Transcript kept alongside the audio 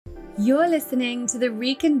You're listening to the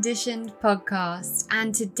Reconditioned podcast,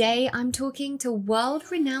 and today I'm talking to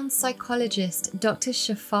world-renowned psychologist Dr.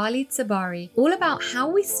 Shefali Tsabary all about how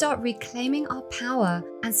we start reclaiming our power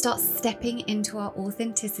and start stepping into our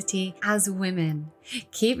authenticity as women.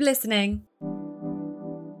 Keep listening.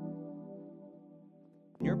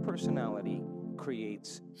 Your personality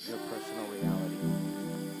creates your personal reality.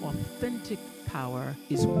 Authentic power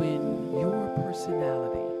is when your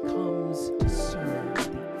personality comes to serve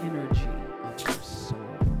the energy of your soul.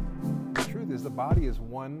 The truth is, the body is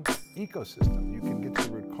one ecosystem. You can get to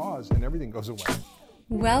the root cause and everything goes away.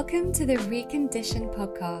 Welcome to the Reconditioned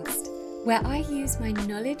podcast, where I use my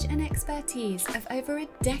knowledge and expertise of over a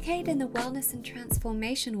decade in the wellness and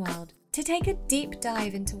transformation world to take a deep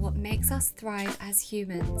dive into what makes us thrive as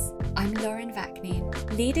humans. I'm Lauren Vaknin,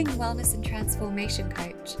 leading wellness and transformation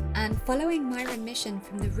coach, and following my remission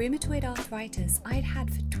from the rheumatoid arthritis I'd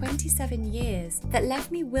had for 27 years that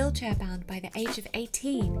left me wheelchair bound by the age of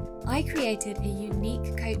 18, I created a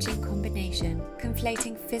unique coaching combination,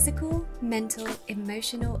 conflating physical, mental,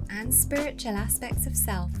 emotional, and spiritual aspects of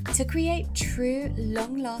self to create true,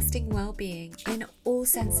 long-lasting well-being in all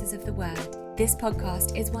senses of the word. This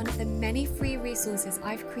podcast is one of the many free resources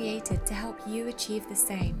I've created to help you achieve the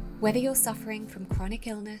same. Whether you're suffering from chronic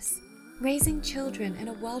illness, raising children in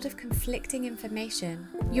a world of conflicting information,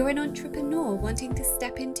 you're an entrepreneur wanting to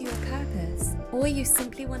step into your purpose, or you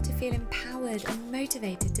simply want to feel empowered and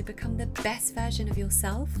motivated to become the best version of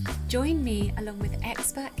yourself, join me along with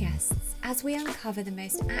expert guests as we uncover the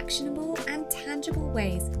most actionable and tangible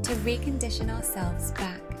ways to recondition ourselves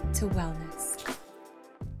back to wellness.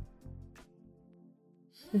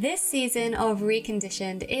 This season of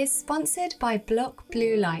Reconditioned is sponsored by Block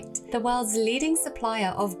Blue Light, the world's leading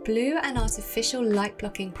supplier of blue and artificial light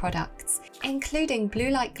blocking products, including blue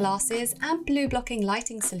light glasses and blue blocking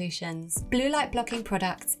lighting solutions. Blue light blocking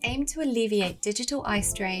products aim to alleviate digital eye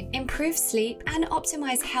strain, improve sleep, and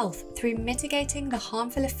optimize health through mitigating the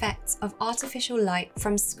harmful effects of artificial light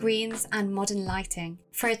from screens and modern lighting.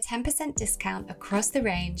 For a 10% discount across the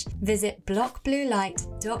range, visit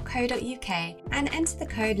blockbluelight.co.uk and enter the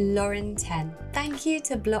code Lauren10. Thank you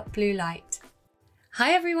to Block Blue Light.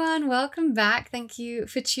 Hi everyone, welcome back. Thank you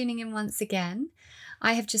for tuning in once again.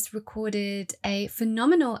 I have just recorded a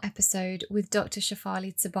phenomenal episode with Dr.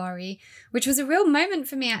 Shefali Tsabary, which was a real moment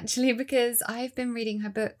for me actually, because I've been reading her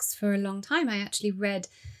books for a long time. I actually read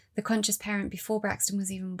The Conscious Parent before Braxton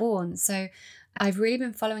was even born. So I've really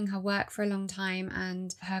been following her work for a long time,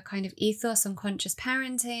 and her kind of ethos on conscious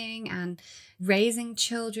parenting and raising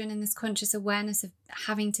children in this conscious awareness of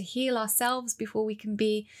having to heal ourselves before we can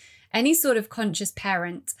be any sort of conscious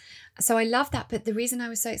parent. So I love that. But the reason I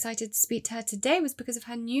was so excited to speak to her today was because of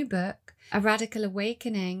her new book, A Radical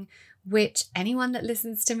Awakening, which anyone that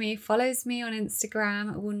listens to me, follows me on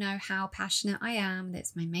Instagram, will know how passionate I am.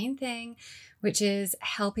 That's my main thing, which is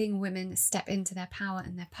helping women step into their power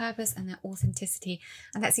and their purpose and their authenticity.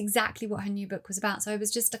 And that's exactly what her new book was about. So I was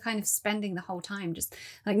just kind of spending the whole time just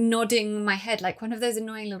like nodding my head like one of those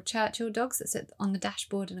annoying little Churchill dogs that sit on the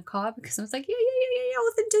dashboard in a car, because I was like, yeah,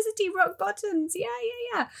 authenticity, rock bottoms,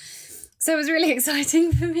 yeah. So it was really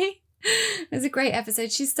exciting for me. It was a great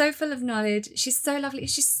episode. She's so full of knowledge. She's so lovely.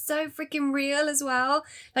 She's so freaking real as well.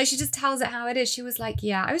 Like, she just tells it how it is. She was like,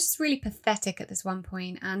 yeah, I was just really pathetic at this one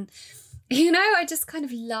point. And, you know, I just kind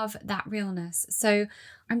of love that realness. So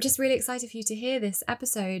I'm just really excited for you to hear this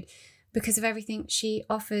episode because of everything she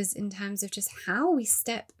offers in terms of just how we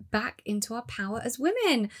step back into our power as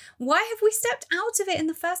women. Why have we stepped out of it in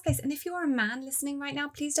the first place? And if you're a man listening right now,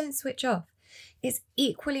 please don't switch off. It's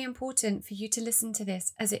equally important for you to listen to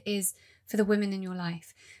this as it is for the women in your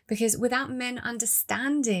life, because without men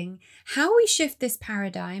understanding how we shift this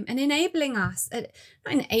paradigm and enabling us, not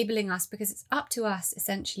enabling us because it's up to us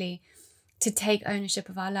essentially to take ownership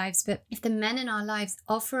of our lives, but if the men in our lives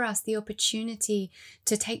offer us the opportunity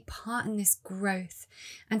to take part in this growth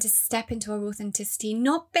and to step into our authenticity,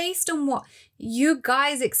 not based on what you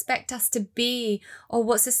guys expect us to be or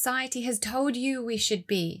what society has told you we should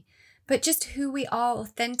be, but just who we are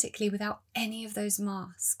authentically without any of those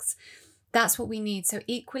masks. That's what we need. So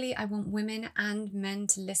equally, I want women and men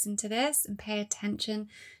to listen to this and pay attention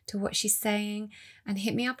to what she's saying, and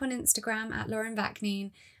hit me up on Instagram at Lauren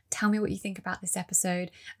Vaknin. Tell me what you think about this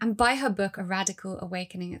episode, and buy her book, A Radical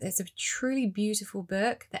Awakening. It's a truly beautiful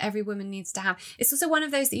book that every woman needs to have. It's also one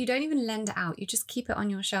of those that you don't even lend out. You just keep it on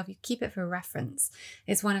your shelf. You keep it for reference.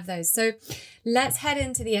 It's one of those. So let's head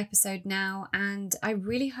into the episode now, and I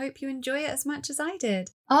really hope you enjoy it as much as I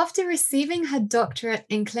did. After receiving her doctorate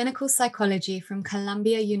in clinical psychology from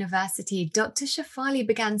Columbia University, Dr. Shefali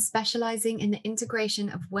began specializing in the integration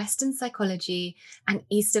of Western psychology and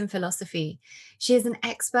Eastern philosophy. She is an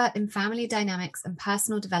expert in family dynamics and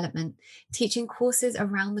personal development, teaching courses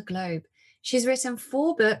around the globe. She's written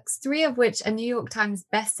 4 books, 3 of which are New York Times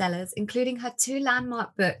bestsellers, including her 2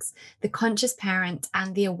 landmark books, The Conscious Parent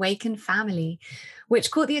and The Awakened Family, which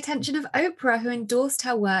caught the attention of Oprah, who endorsed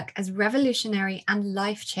her work as revolutionary and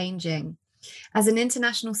life-changing. As an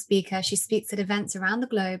international speaker, she speaks at events around the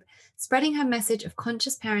globe, spreading her message of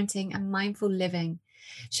conscious parenting and mindful living.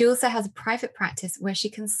 She also has a private practice where she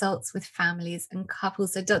consults with families and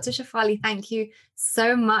couples. So Dr. Shefali, thank you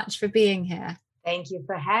so much for being here. Thank you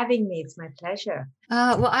for having me. It's my pleasure.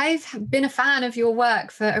 Well, I've been a fan of your work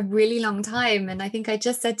for a really long time. And I think I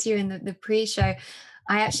just said to you in the pre-show,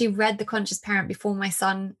 I actually read The Conscious Parent before my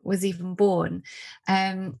son was even born.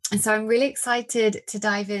 And so I'm really excited to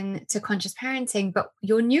dive into conscious parenting. But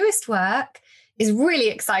your newest work is really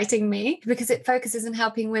exciting me because it focuses on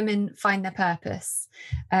helping women find their purpose,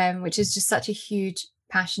 which is just such a huge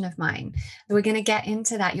passion of mine. So we're going to get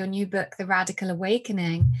into that, your new book, The Radical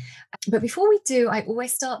Awakening. But before we do, I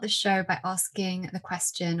always start the show by asking the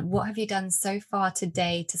question, what have you done so far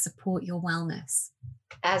today to support your wellness?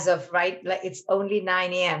 As of right, like it's only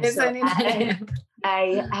 9 a.m. It's only 9 a.m.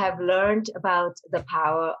 I have learned about the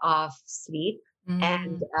power of sleep.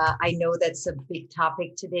 And I know that's a big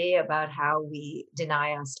topic today about how we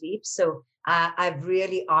deny our sleep. So I've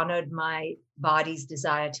really honored my body's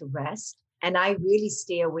desire to rest. And I really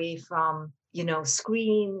stay away from,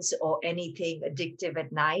 screens or anything addictive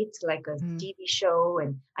at night, like a TV show.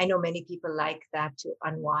 And I know many people like that to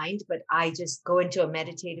unwind, but I just go into a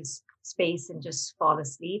meditative space and just fall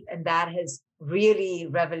asleep. And that has really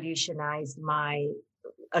revolutionized my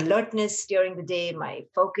alertness during the day, my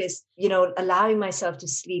focus. Allowing myself to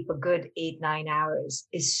sleep a good 8-9 hours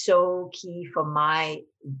is so key for my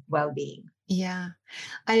well-being. Yeah,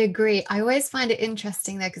 I agree. I always find it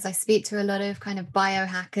interesting though, because I speak to a lot of kind of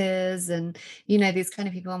biohackers and, these kind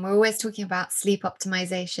of people, and we're always talking about sleep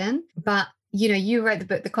optimization. But, you wrote the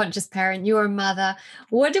book, The Conscious Parent, you're a mother.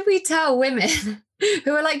 What do we tell women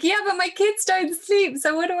who are like, yeah, but my kids don't sleep,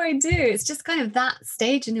 so what do I do? It's just kind of that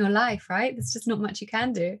stage in your life, right? There's just not much you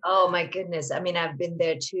can do. Oh my goodness. I mean, I've been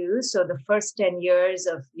there too. So the first 10 years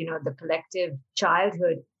of, the collective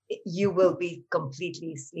childhood, you will be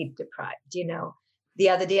completely sleep deprived. The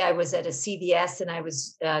other day I was at a CVS and I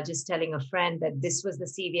was just telling a friend that this was the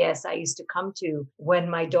CVS I used to come to when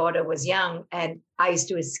my daughter was young. And I used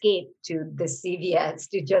to escape to the CVS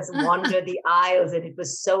to just wander the aisles. And it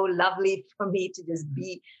was so lovely for me to just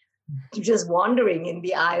be wandering in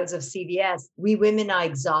the aisles of CVS. We women are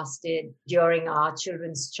exhausted during our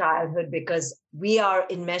children's childhood because we are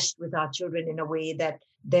enmeshed with our children in a way that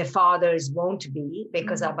their fathers won't be,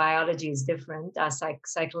 because our biology is different. Our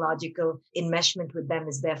psychological enmeshment with them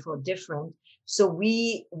is therefore different. So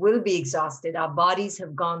we will be exhausted. Our bodies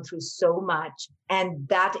have gone through so much. And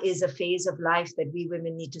that is a phase of life that we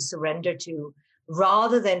women need to surrender to,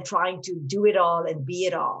 rather than trying to do it all and be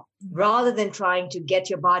it all, rather than trying to get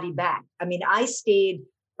your body back. I mean, I stayed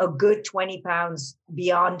a good 20 pounds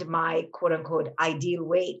beyond my quote unquote ideal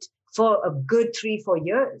weight for a good 3-4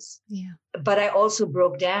 years. Yeah. But I also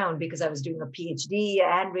broke down because I was doing a PhD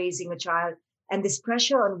and raising a child. And this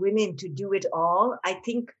pressure on women to do it all, I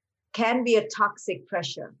think, can be a toxic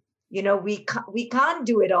pressure. We can't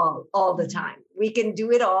do it all the time. We can do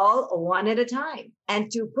it all one at a time. And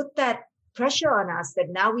to put that pressure on us that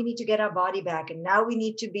now we need to get our body back, and now we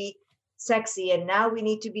need to be sexy, and now we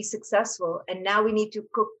need to be successful, and now we need to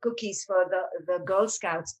cook cookies for the Girl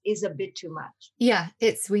Scouts is a bit too much. Yeah,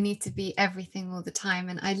 we need to be everything all the time.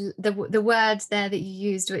 And the word there that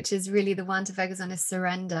you used, which is really the one to focus on, is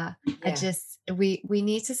surrender. Yeah. We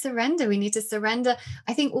need to surrender. We need to surrender.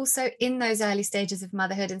 I think also in those early stages of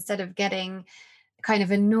motherhood, instead of getting kind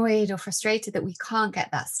of annoyed or frustrated that we can't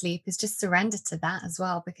get that sleep, is just surrender to that as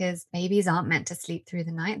well, because babies aren't meant to sleep through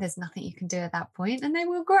the night. There's nothing you can do at that point, and they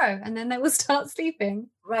will grow and then they will start sleeping.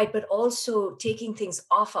 Right. But also taking things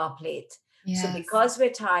off our plate. Yes. So because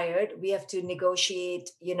we're tired, we have to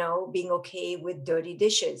negotiate, being okay with dirty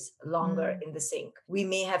dishes longer in the sink. We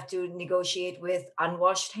may have to negotiate with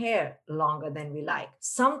unwashed hair longer than we like.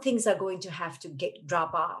 Some things are going to have to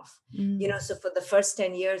drop off. So for the first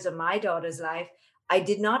 10 years of my daughter's life, I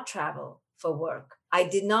did not travel for work. I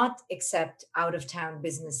did not accept out-of-town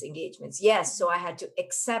business engagements. Yes, so I had to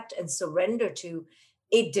accept and surrender to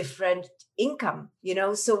a different income,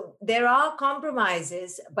 So there are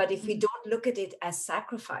compromises, but if we don't look at it as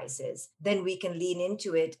sacrifices, then we can lean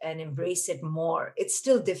into it and embrace it more. It's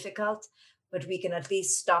still difficult, but we can at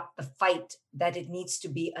least stop the fight that it needs to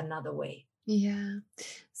be another way. Yeah,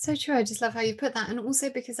 so true. I just love how you put that. And also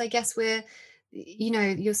because I guess we're,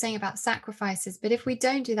 you're saying about sacrifices, but if we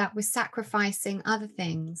don't do that, we're sacrificing other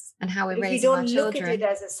things and how we're But if we raising our don't look at it children.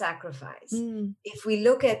 as a sacrifice, Mm, if we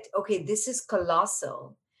look at, okay, this is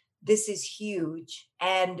colossal, this is huge,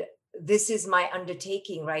 and this is my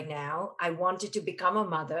undertaking right now. I wanted to become a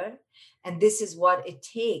mother, and this is what it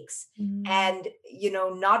takes. mm, And,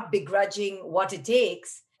 not begrudging what it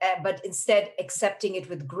takes, but instead accepting it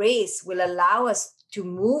with grace will allow us to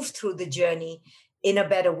move through the journey in a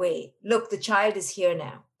better way. Look, the child is here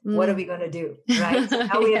now. What are we going to do? Right? So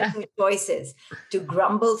now we have two choices: to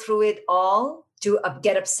grumble through it all, to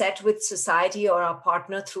get upset with society or our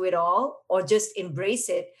partner through it all, or just embrace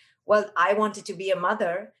it. Well, I wanted to be a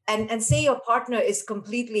mother, and say your partner is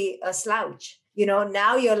completely a slouch.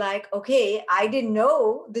 Now you're like, okay, I didn't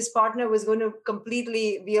know this partner was going to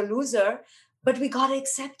completely be a loser, but we got to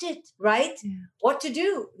accept it, right? Yeah. What to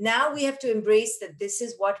do? Now we have to embrace that this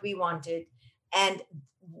is what we wanted. And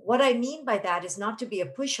what I mean by that is not to be a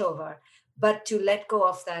pushover, but to let go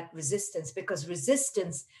of that resistance, because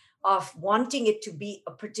resistance of wanting it to be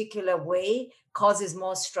a particular way causes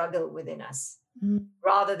more struggle within us,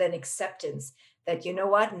 rather than acceptance that, you know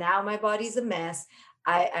what, now my body's a mess.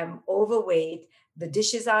 I am overweight. The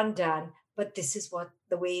dishes aren't done, but this is what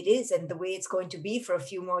the way it is and the way it's going to be for a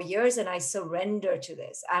few more years. And I surrender to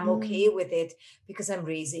this. I'm okay with it because I'm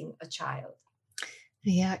raising a child.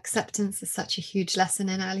 Yeah, acceptance is such a huge lesson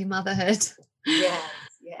in early motherhood.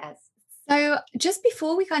 Yes. So just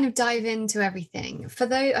before we kind of dive into everything,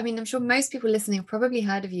 I'm sure most people listening have probably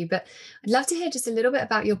heard of you, but I'd love to hear just a little bit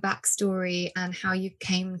about your backstory and how you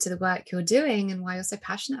came to the work you're doing and why you're so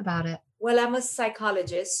passionate about it. Well, I'm a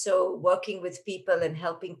psychologist, so working with people and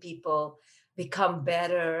helping people become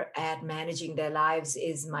better at managing their lives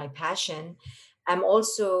is my passion. I'm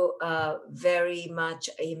also very much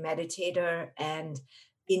a meditator and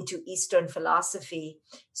into Eastern philosophy.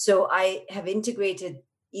 So I have integrated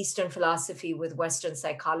Eastern philosophy with Western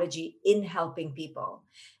psychology in helping people.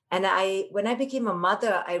 And when I became a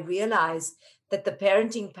mother, I realized that the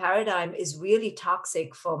parenting paradigm is really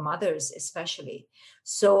toxic for mothers, especially.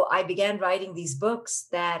 So I began writing these books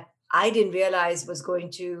that I didn't realize was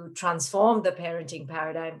going to transform the parenting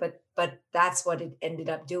paradigm, but that's what it ended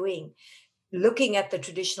up doing. Looking at the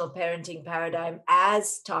traditional parenting paradigm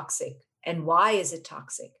as toxic, and why is it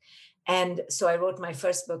toxic? And so I wrote my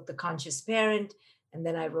first book, The Conscious Parent, and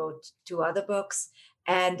then I wrote 2 other books.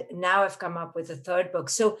 And now I've come up with a 3rd book.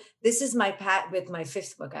 So this is my with my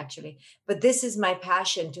 5th book, actually. But this is my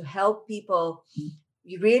passion, to help people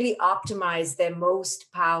really optimize their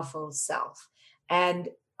most powerful self and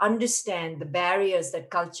understand the barriers that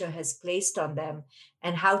culture has placed on them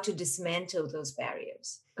and how to dismantle those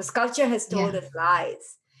barriers. Because culture has told us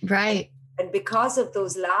lies. Right. And because of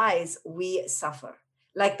those lies, we suffer.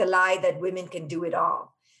 Like the lie that women can do it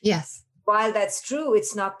all. Yes. While that's true,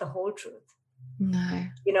 it's not the whole truth. No.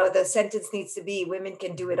 The sentence needs to be, women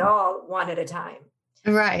can do it all one at a time.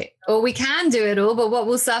 Right. Or we can do it all, but what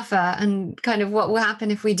will suffer and kind of what will happen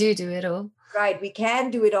if we do it all. Right. We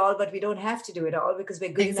can do it all, but we don't have to do it all because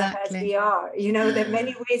we're good enough as we are. There are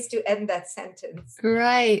many ways to end that sentence.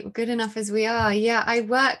 Right. Good enough as we are. Yeah. I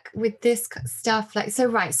work with this stuff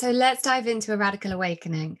so let's dive into A Radical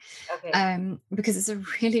Awakening. Okay. Because it's a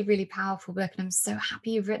really, really powerful book and I'm so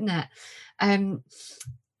happy you've written it.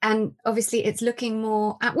 And obviously it's looking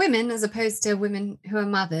more at women as opposed to women who are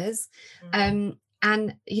mothers. Mm-hmm.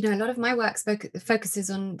 And, a lot of my work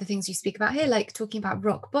focuses on the things you speak about here, like talking about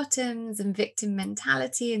rock bottoms and victim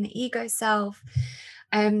mentality and the ego self,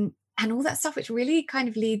 and all that stuff, which really kind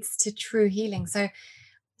of leads to true healing. So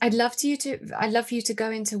I'd love for you to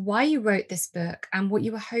go into why you wrote this book and what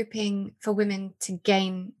you were hoping for women to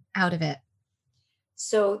gain out of it.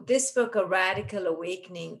 So this book, A Radical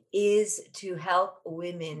Awakening, is to help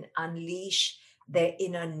women unleash their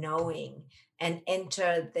inner knowing and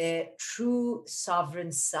enter their true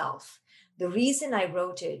sovereign self. The reason I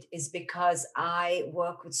wrote it is because I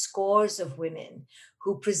work with scores of women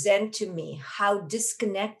who present to me how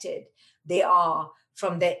disconnected they are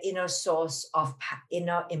from their inner source of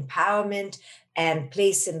inner empowerment and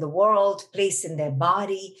place in the world, place in their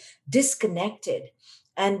body, disconnected.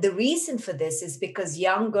 And the reason for this is because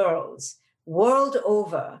young girls world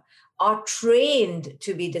over are trained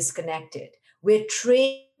to be disconnected. We're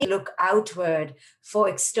trained to look outward for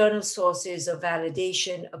external sources of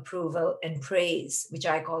validation, approval, and praise, which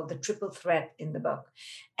I call the triple threat in the book.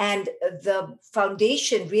 And the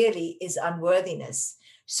foundation really is unworthiness.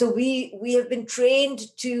 So we have been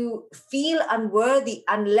trained to feel unworthy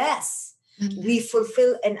unless We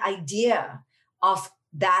fulfill an idea of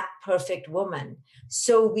that perfect woman.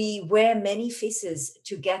 So we wear many faces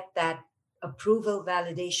to get that approval,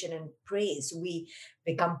 validation, and praise. We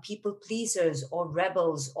become people pleasers or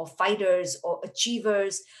rebels or fighters or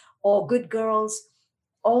achievers or good girls,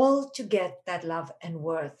 all to get that love and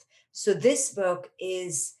worth. So this book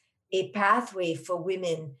is a pathway for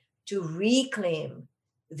women to reclaim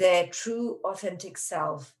their true authentic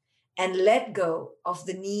self and let go of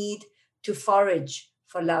the need to forage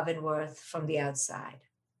for love and worth from the outside.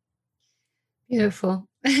 Beautiful.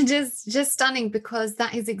 Just stunning, because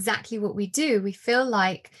that is exactly what we do. We feel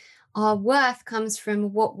like our worth comes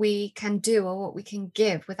from what we can do or what we can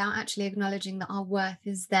give, without actually acknowledging that our worth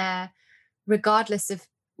is there regardless of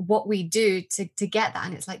what we do to get that.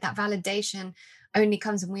 And it's like that validation only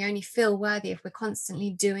comes, and we only feel worthy if we're constantly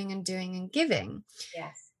doing and doing and giving.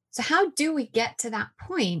 Yes. So how do we get to that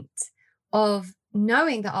point of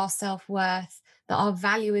knowing that our self-worth, that our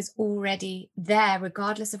value is already there,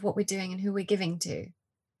 regardless of what we're doing and who we're giving to?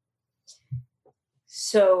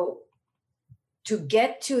 So to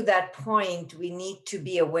get to that point, we need to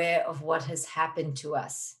be aware of what has happened to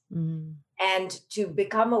us. And to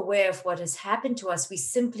become aware of what has happened to us, we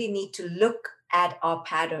simply need to look at our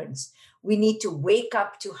patterns. We need to wake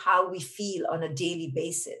up to how we feel on a daily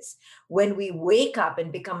basis. When we wake up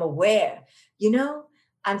and become aware,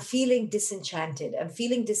 I'm feeling disenchanted, I'm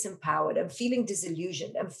feeling disempowered, I'm feeling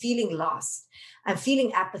disillusioned, I'm feeling lost, I'm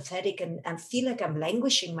feeling apathetic, and I feel like I'm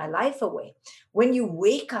languishing my life away. When you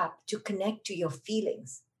wake up to connect to your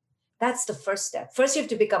feelings, that's the first step. First, you have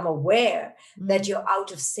to become aware that you're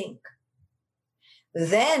out of sync.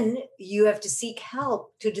 Then you have to seek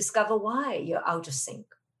help to discover why you're out of sync.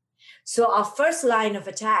 So our first line of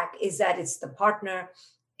attack is that it's the partner,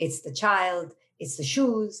 it's the child, it's the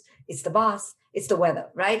shoes, it's the boss, it's the weather,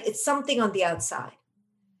 right? It's something on the outside.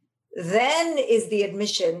 Then is the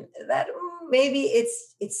admission that maybe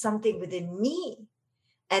it's something within me.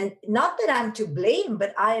 And not that I'm to blame,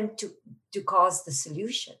 but I am to cause the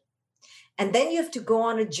solution. And then you have to go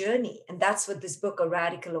on a journey. And that's what this book, A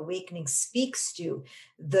Radical Awakening, speaks to.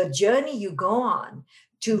 The journey you go on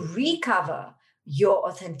to recover your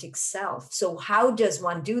authentic self. So how does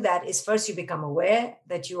one do that? Is first you become aware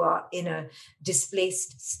that you are in a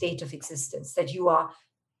displaced state of existence, that you are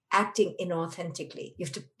acting inauthentically. You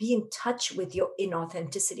have to be in touch with your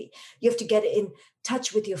inauthenticity. You have to get in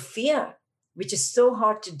touch with your fear, which is so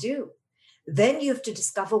hard to do. Then you have to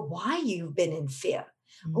discover why you've been in fear.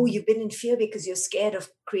 Oh, you've been in fear because you're scared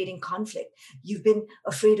of creating conflict. You've been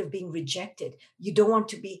afraid of being rejected. You don't want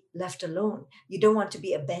to be left alone. You don't want to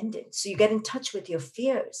be abandoned. So you get in touch with your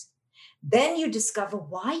fears. Then you discover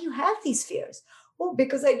why you have these fears. Oh,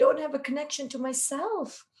 because I don't have a connection to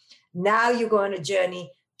myself. Now you go on a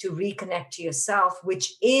journey to reconnect to yourself,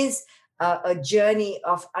 which is a journey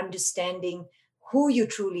of understanding who you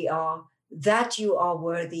truly are, that you are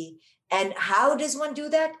worthy. And how does one do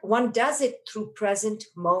that? One does it through present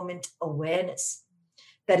moment awareness.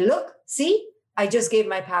 That look, see, I just gave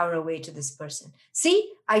my power away to this person.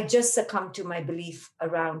 See, I just succumbed to my belief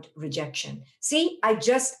around rejection. See, I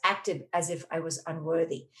just acted as if I was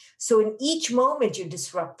unworthy. So in each moment, you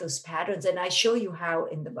disrupt those patterns. And I show you how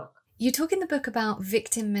in the book. You talk in the book about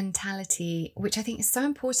victim mentality, which I think is so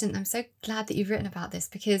important. I'm so glad that you've written about this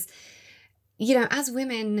because, as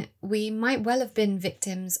women, we might well have been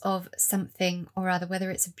victims of something or other,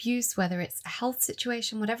 whether it's abuse, whether it's a health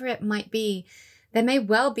situation, whatever it might be. There may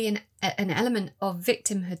well be an element of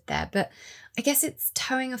victimhood there, but I guess it's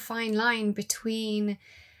towing a fine line between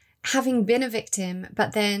having been a victim,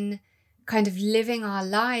 but then kind of living our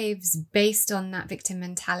lives based on that victim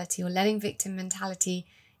mentality or letting victim mentality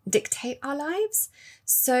dictate our lives.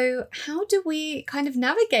 So how do we kind of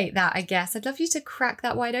navigate that, I guess? I'd love you to crack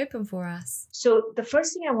that wide open for us. So the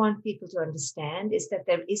first thing I want people to understand is that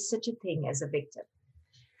there is such a thing as a victim.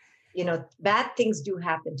 Bad things do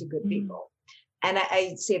happen to good people. And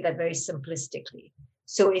I say that very simplistically.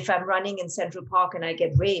 So if I'm running in Central Park and I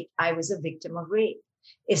get raped, I was a victim of rape.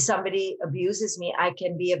 If somebody abuses me, I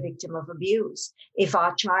can be a victim of abuse. If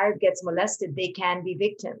our child gets molested, they can be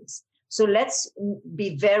victims. So let's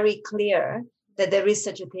be very clear that there is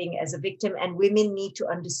such a thing as a victim, and women need to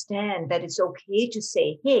understand that it's okay to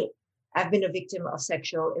say, hey, I've been a victim of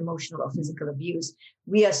sexual, emotional, or physical abuse.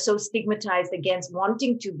 We are so stigmatized against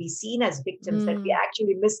wanting to be seen as victims that we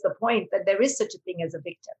actually miss the point that there is such a thing as a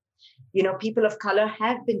victim. People of color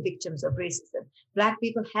have been victims of racism. Black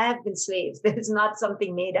people have been slaves. This is not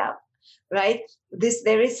something made up. Right?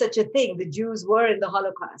 There is such a thing. The Jews were in the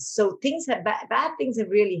Holocaust. So bad things have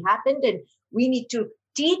really happened, and we need to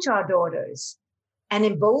teach our daughters and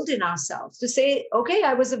embolden ourselves to say, okay,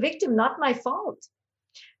 I was a victim, not my fault.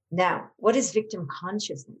 Now, what is victim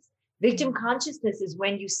consciousness? Victim consciousness is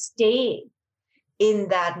when you stay in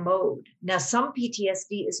that mode. Now, some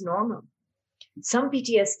PTSD is normal. Some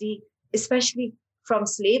PTSD, especially from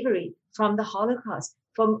slavery, from the Holocaust,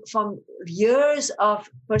 from years of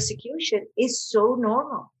persecution, is so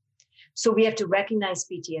normal. So we have to recognize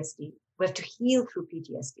PTSD. We have to heal through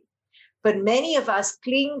PTSD. But many of us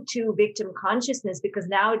cling to victim consciousness because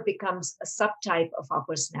now it becomes a subtype of our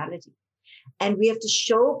personality. And we have to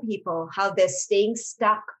show people how they're staying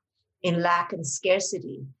stuck in lack and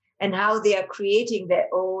scarcity and how they are creating their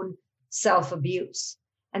own self-abuse.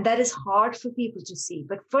 And that is hard for people to see.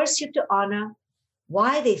 But first you have to honor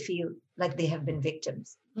why they feel like they have been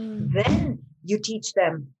victims. Then you teach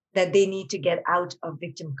them that they need to get out of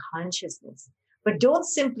victim consciousness. But don't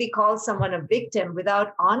simply call someone a victim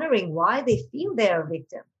without honoring why they feel they're a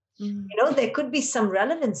victim. There could be some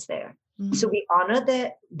relevance there. So we honor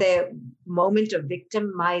their moment of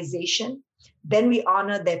victimization. Then we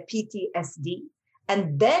honor their PTSD.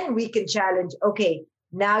 And then we can challenge, okay,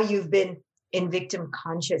 now you've been in victim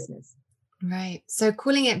consciousness. Right. So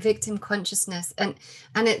calling it victim consciousness and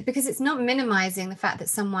it, because it's not minimizing the fact that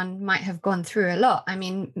someone might have gone through a lot. I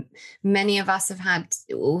mean, many of us have had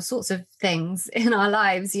all sorts of things in our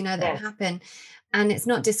lives, that happen, and it's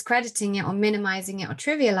not discrediting it or minimizing it or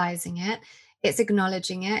trivializing it. It's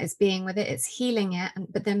acknowledging it, it's being with it, it's healing it,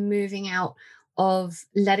 but then moving out of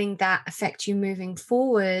letting that affect you moving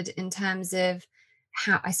forward in terms of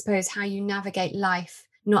how you navigate life,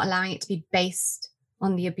 not allowing it to be based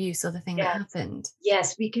on the abuse or the thing that happened.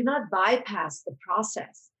 Yes, we cannot bypass the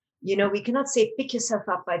process. We cannot say, pick yourself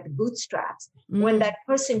up by the bootstraps when that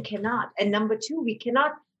person cannot. And number two, we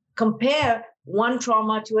cannot compare one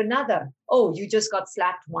trauma to another. Oh, you just got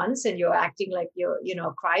slapped once and you're acting like you're,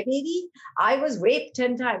 a crybaby. I was raped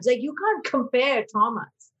 10 times. Like, you can't compare traumas.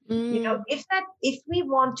 If we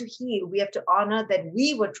want to heal, we have to honor that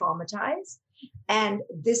we were traumatized. And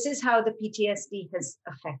this is how the PTSD has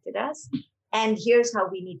affected us. And here's how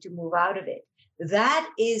we need to move out of it. That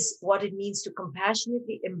is what it means to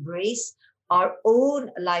compassionately embrace our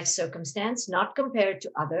own life circumstance, not compare it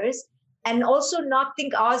to others, and also not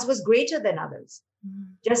think ours was greater than others.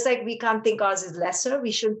 Just like we can't think ours is lesser,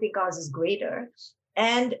 we shouldn't think ours is greater.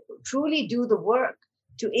 And truly do the work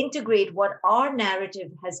to integrate what our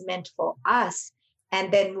narrative has meant for us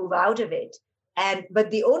and then move out of it.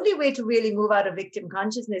 But the only way to really move out of victim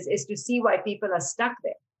consciousness is to see why people are stuck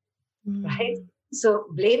there. Right? So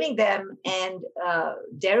blaming them and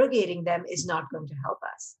derogating them is not going to help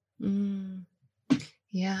us.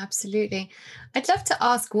 Yeah, absolutely. I'd love to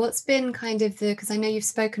ask what's been kind of because I know you've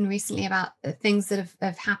spoken recently about the things that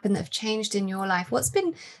have happened that have changed in your life. What's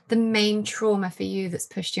been the main trauma for you that's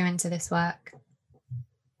pushed you into this work?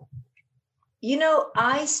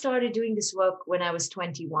 I started doing this work when I was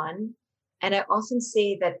 21. And I often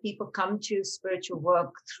say that people come to spiritual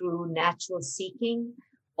work through natural seeking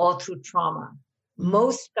or through trauma.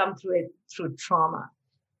 Most come through it through trauma.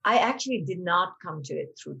 I actually did not come to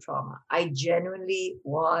it through trauma. I genuinely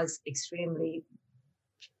was extremely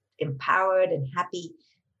empowered and happy.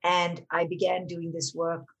 And I began doing this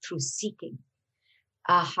work through seeking.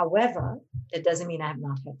 However, that doesn't mean I have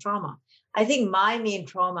not had trauma. I think my main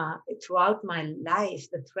trauma throughout my life,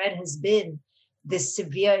 the thread has been this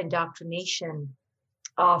severe indoctrination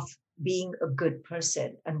of being a good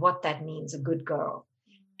person and what that means, a good girl.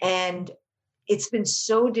 And it's been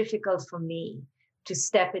so difficult for me to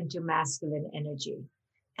step into masculine energy.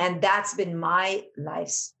 And that's been my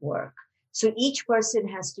life's work. So each person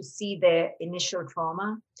has to see their initial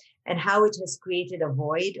trauma and how it has created a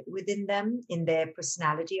void within them in their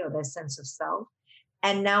personality or their sense of self,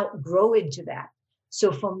 and now grow into that.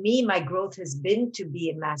 So for me, my growth has been to be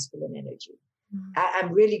in masculine energy.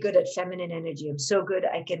 I'm really good at feminine energy. I'm so good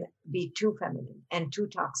I can be too feminine and too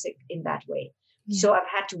toxic in that way. Yeah. So I've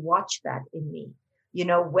had to watch that in me.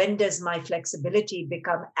 When does my flexibility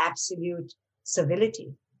become absolute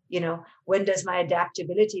civility? When does my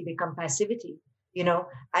adaptability become passivity?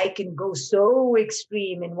 I can go so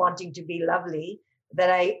extreme in wanting to be lovely that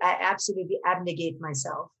I absolutely abnegate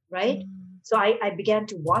myself, right? So I began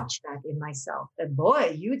to watch that in myself, that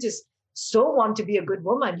boy, you just so want to be a good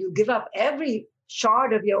woman, you give up every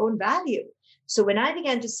shard of your own value. So when I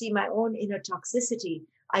began to see my own inner toxicity,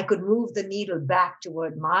 I could move the needle back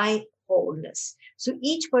toward my wholeness. So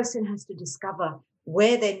each person has to discover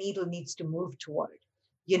where their needle needs to move toward,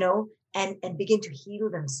 and begin to heal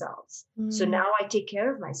themselves. So now I take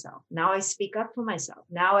care of myself. Now I speak up for myself.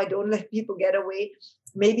 Now I don't let people get away,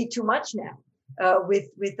 maybe too much now,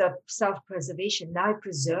 with a self-preservation. Now I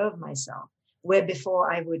preserve myself. where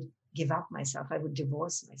before I would give up myself, I would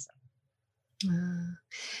divorce myself.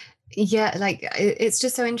 Yeah, like it's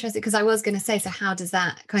just so interesting, because I was going to say, so how does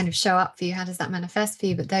that kind of show up for you? How does that manifest for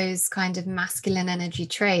you? But those kind of masculine energy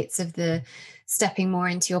traits of the stepping more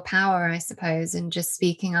into your power, I suppose, and just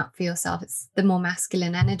speaking up for yourself, it's the more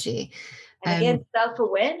masculine energy. And again,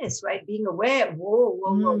 self-awareness, right? Being aware, whoa,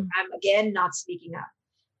 I'm again not speaking up.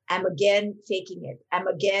 I'm again faking it. I'm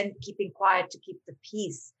again keeping quiet to keep the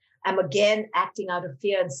peace. I'm again acting out of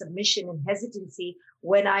fear and submission and hesitancy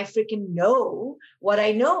when I freaking know what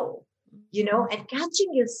I know, and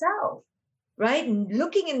catching yourself, right? And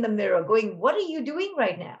looking in the mirror, going, what are you doing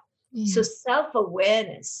right now? Yeah. So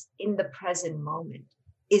self-awareness in the present moment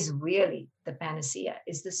is really the panacea,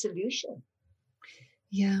 is the solution.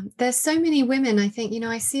 Yeah, there's so many women, I think,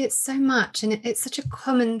 I see it so much, and it's such a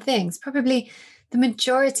common thing. It's probably the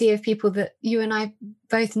majority of people that you and I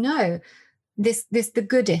both know. This the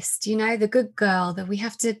goodest, the good girl, that we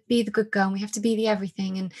have to be the good girl, and we have to be the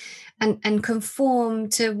everything, and conform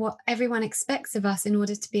to what everyone expects of us in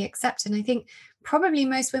order to be accepted. And I think probably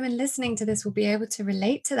most women listening to this will be able to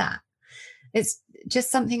relate to that. It's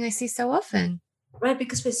just something I see so often. Right,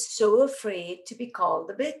 because we're so afraid to be called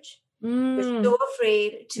the bitch. We're so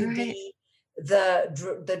afraid to be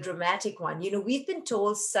the dramatic one. We've been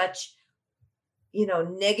told such,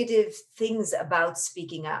 negative things about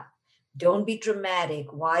speaking up. Don't be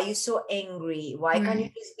dramatic. Why are you so angry? Why can't you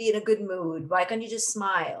just be in a good mood? Why can't you just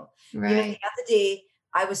smile? Right. The other day,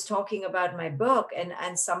 I was talking about my book,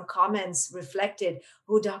 and some comments reflected,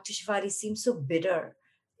 oh, Dr. Shefali seems so bitter.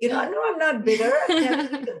 No, I'm not bitter. I'm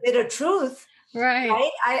telling you the bitter truth.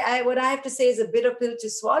 Right. I what I have to say is a bitter pill to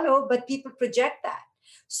swallow, but people project that.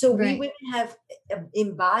 So we women have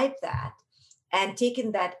imbibed that and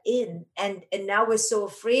taken that in, and now we're so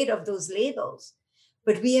afraid of those labels.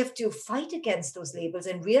 But we have to fight against those labels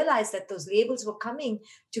and realize that those labels were coming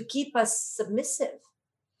to keep us submissive.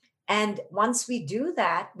 And once we do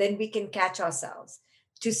that, then we can catch ourselves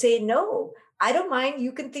to say, no, I don't mind.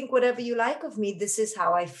 You can think whatever you like of me. This is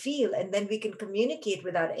how I feel. And then we can communicate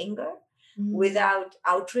without anger, without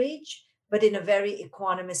outrage, but in a very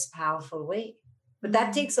equanimous, powerful way. But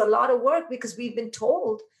that takes a lot of work, because we've been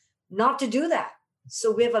told not to do that.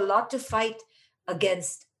 So we have a lot to fight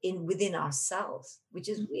against within ourselves, which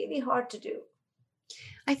is really hard to do.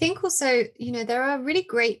 I think also, there are really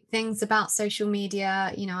great things about social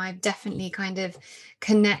media. I definitely kind of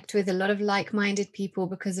connect with a lot of like-minded people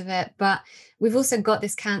because of it. But we've also got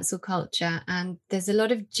this cancel culture, and there's a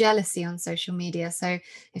lot of jealousy on social media. So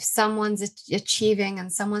if someone's achieving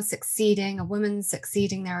and someone's succeeding, a woman's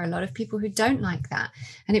succeeding, there are a lot of people who don't like that.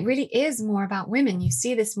 And it really is more about women. You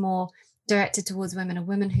see this more directed towards women. A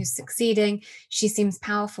woman who's succeeding, she seems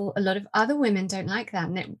powerful. A lot of other women don't like that,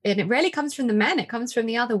 and it rarely comes from the men, it comes from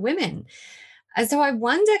the other women. And so I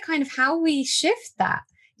wonder kind of how we shift that.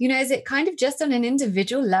 Is it kind of just on an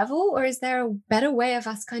individual level, or is there a better way of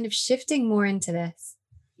us kind of shifting more into this?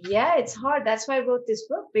 Yeah, it's hard. That's why I wrote this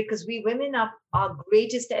book, because we women are our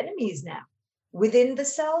greatest enemies now, within the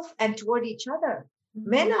self and toward each other.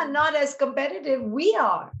 Men are not as competitive. We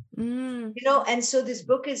are. And so this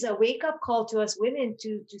book is a wake-up call to us women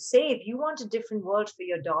to say, if you want a different world for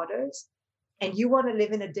your daughters, and you want to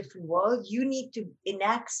live in a different world, you need to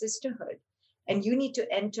enact sisterhood, and you need to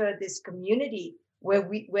enter this community where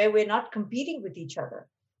we're not competing with each other.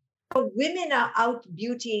 But women are out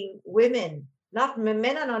beautying women.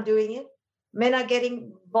 Men are not doing it. Men are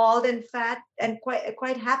getting bald and fat and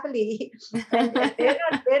quite happily, and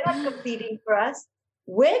they're not competing for us.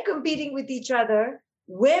 We're competing with each other.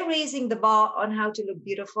 We're raising the bar on how to look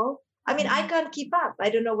beautiful. I mean, I can't keep up. I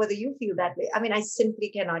don't know whether you feel that way. I mean, I simply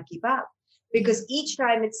cannot keep up, because each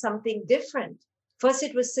time it's something different. First,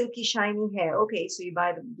 it was silky, shiny hair. Okay, so you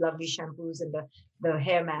buy the lovely shampoos and the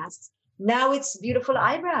hair masks. Now it's beautiful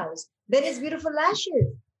eyebrows. Then it's beautiful lashes.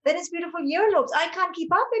 Then it's beautiful earlobes. I can't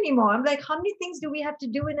keep up anymore. I'm like, how many things do we have to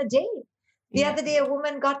do in a day? The other day, a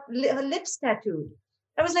woman got her lips tattooed.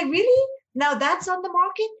 I was like, really? Now that's on the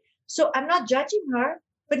market? So I'm not judging her,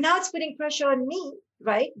 but now it's putting pressure on me,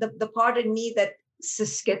 right? The part in me that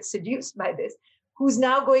gets seduced by this, who's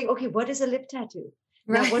now going, okay, what is a lip tattoo?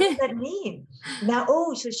 Now, what does that mean? Now,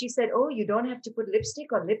 so she said, you don't have to put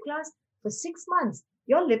lipstick or lip gloss for 6 months.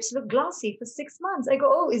 Your lips look glossy for 6 months. I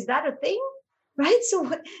go, is that a thing? Right? So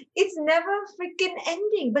it's never freaking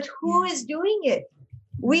ending. But who is doing it?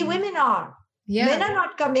 We women are. Yeah. Men are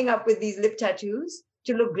not coming up with these lip tattoos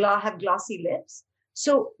to look have glossy lips.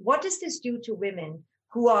 So what does this do to women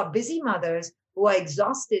who are busy mothers, who are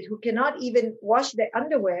exhausted, who cannot even wash their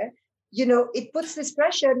underwear? It puts this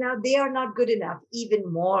pressure. Now they are not good enough,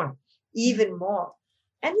 even more.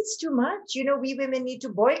 And it's too much. We women need to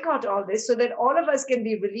boycott all this so that all of us can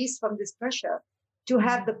be released from this pressure to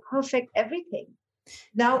have the perfect everything.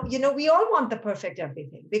 Now, we all want the perfect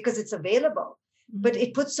everything because it's available, but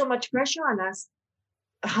it puts so much pressure on us.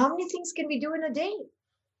 How many things can we do in a day?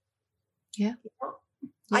 Yeah.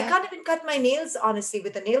 I can't even cut my nails, honestly,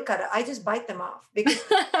 with a nail cutter. I just bite them off because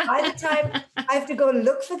by the time I have to go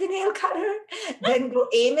look for the nail cutter, then go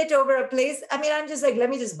aim it over a place. I mean, I'm just like, let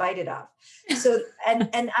me just bite it off. So,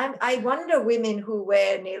 and I wonder women who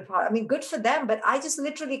wear nail polish. I mean, good for them, but I just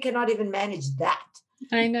literally cannot even manage that.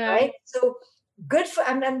 I know. Right? So good for,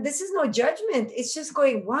 and this is no judgment. It's just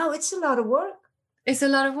going, wow, it's a lot of work. It's a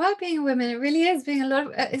lot of work being a woman. It really is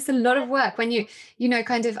it's a lot of work when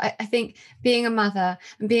kind of, I think being a mother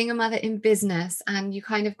and being a mother in business, and you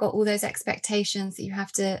kind of got all those expectations that you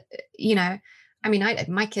have to, I mean,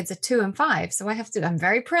 my kids are 2 and 5, so I'm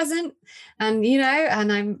very present, and,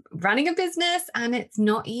 and I'm running a business, and it's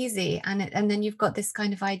not easy. And then you've got this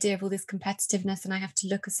kind of idea of all this competitiveness, and I have to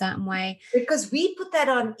look a certain way. Because we put that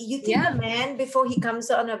on, you think a man, before he comes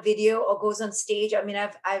on a video or goes on stage, I mean,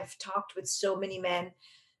 I've talked with so many men,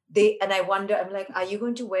 and I wonder, I'm like, are you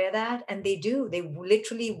going to wear that? And they do. They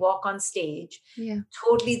literally walk on stage,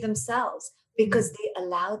 totally themselves, because they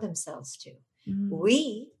allow themselves to.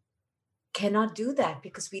 We cannot do that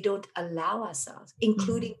because we don't allow ourselves,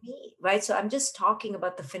 including me, right? So I'm just talking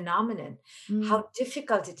about the phenomenon, how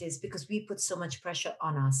difficult it is because we put so much pressure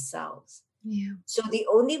on ourselves. So the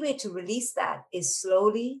only way to release that is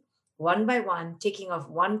slowly, one by one, taking off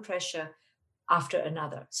one pressure after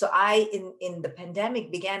another. So I, in the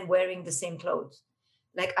pandemic, began wearing the same clothes.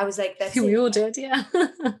 Like I was like, that's we all did, yeah.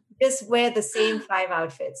 Just wear the same 5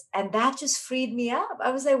 outfits. And that just freed me up.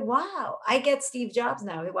 I was like, wow, I get Steve Jobs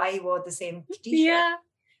now, why he wore the same t-shirt. Yeah.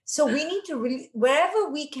 So we need to, wherever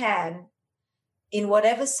we can, in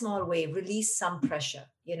whatever small way, release some pressure.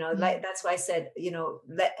 Like that's why I said,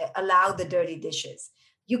 allow the dirty dishes.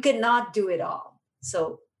 You cannot do it all.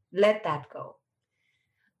 So let that go.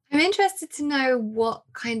 I'm interested to know what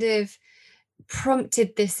kind of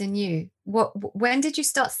prompted this in you. When did you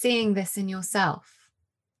start seeing this in yourself?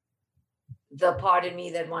 The part of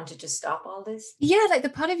me that wanted to stop all this? Yeah, like the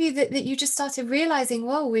part of you that you just started realizing,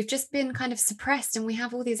 whoa, we've just been kind of suppressed and we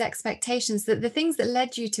have all these expectations, that the things that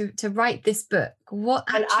led you to write this book, what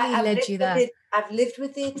actually led you there? I've lived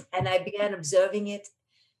with it, and I began observing it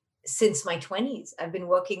since my 20s. I've been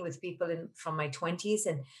working with people from my 20s,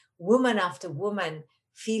 and woman after woman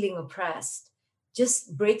feeling oppressed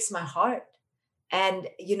just breaks my heart. And,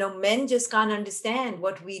 men just can't understand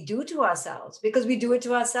what we do to ourselves because we do it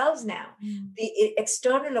to ourselves now. The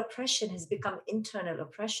external oppression has become internal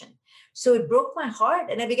oppression. So it broke my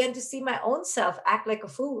heart, and I began to see my own self act like a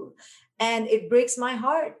fool. And it breaks my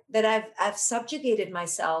heart that I've subjugated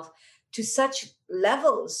myself to such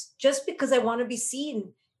levels just because I want to be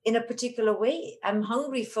seen in a particular way. I'm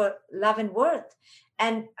hungry for love and worth.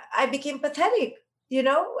 And I became pathetic.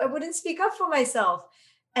 I wouldn't speak up for myself.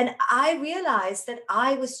 And I realized that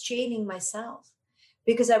I was chaining myself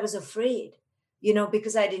because I was afraid,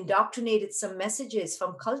 because I'd indoctrinated some messages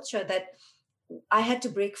from culture that I had to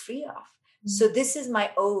break free of. So this is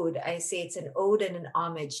my ode. I say it's an ode and an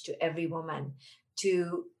homage to every woman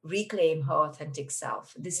to reclaim her authentic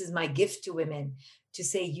self. This is my gift to women, to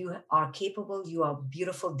say you are capable, you are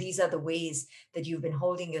beautiful. These are the ways that you've been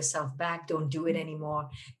holding yourself back. Don't do it anymore.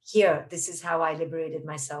 Here, this is how I liberated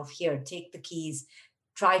myself. Here, take the keys.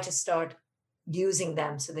 Try to start using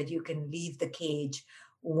them so that you can leave the cage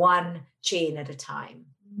one chain at a time.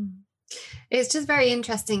 It's just very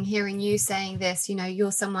interesting hearing you saying this.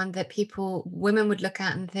 You're someone that women would look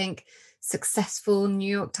at and think successful,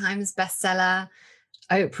 New York Times bestseller,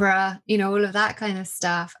 Oprah, all of that kind of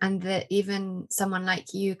stuff. And that even someone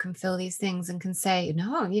like you can feel these things and can say,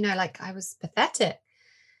 no, like I was pathetic.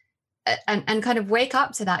 And kind of wake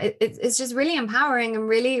up to that. It's just really empowering and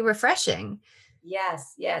really refreshing.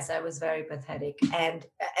 Yes, I was very pathetic. And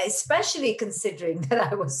especially considering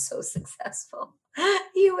that I was so successful.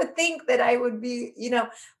 You would think that I would be,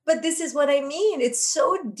 but this is what I mean. It's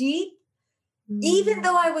so deep. Even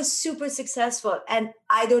though I was super successful, and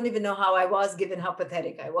I don't even know how I was given how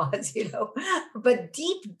pathetic I was, but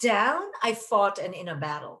deep down, I fought an inner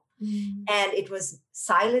battle. And it was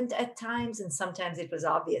silent at times, and sometimes it was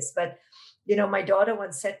obvious. But, my daughter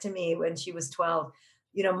once said to me when she was 12,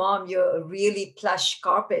 Mom, you're a really plush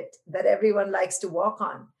carpet that everyone likes to walk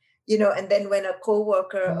on, and then when a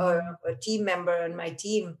coworker or a team member on my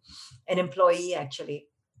team, an employee actually,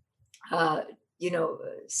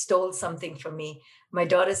 stole something from me, my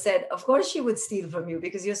daughter said, of course she would steal from you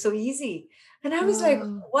because you're so easy. And I was like,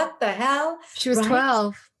 what the hell? She was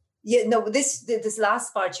 12. Yeah, no, this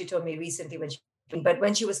last part she told me recently but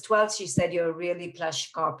when she was 12, she said, "You're a really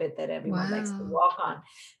plush carpet that everyone likes to Wow. walk on."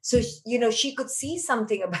 So, she could see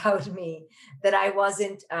something about me that I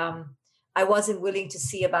wasn't willing to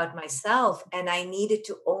see about myself. And I needed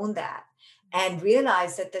to own that and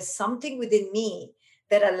realize that there's something within me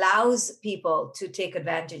that allows people to take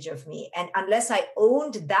advantage of me. And unless I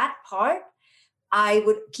owned that part, I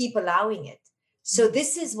would keep allowing it. So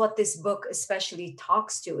this is what this book especially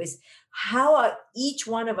talks to, is how are each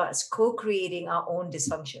one of us co-creating our own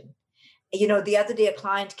dysfunction. The other day a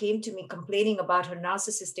client came to me complaining about her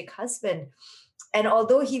narcissistic husband. And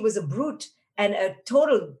although he was a brute and a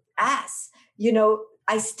total ass,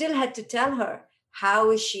 I still had to tell her,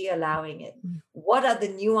 how is she allowing it? What are the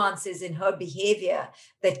nuances in her behavior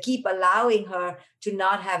that keep allowing her to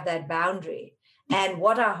not have that boundary? And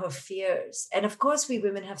what are her fears? And of course, we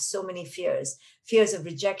women have so many fears of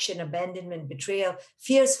rejection, abandonment, betrayal,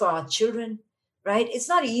 fears for our children, right? It's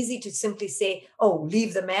not easy to simply say, oh,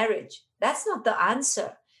 leave the marriage. That's not the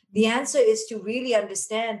answer. The answer is to really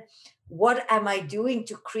understand, what am I doing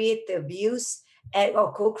to create the abuse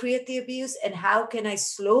or co-create the abuse? And how can I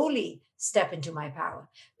slowly step into my power?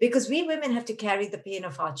 Because we women have to carry the pain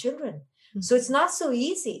of our children. So it's not so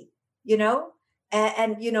easy,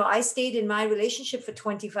 And I stayed in my relationship for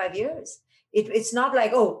 25 years. It's not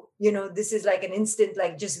like, oh, this is like an instant,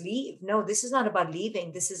 like just leave. No, this is not about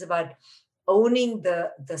leaving. This is about owning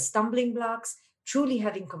the stumbling blocks, truly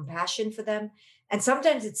having compassion for them. And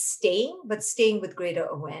sometimes it's staying, but staying with greater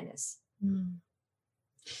awareness.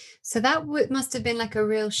 So that must have been like a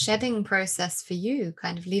real shedding process for you,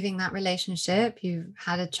 kind of leaving that relationship. You've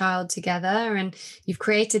had a child together and you've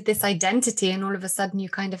created this identity, and all of a sudden you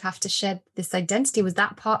kind of have to shed this identity. Was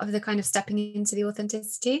that part of the kind of stepping into the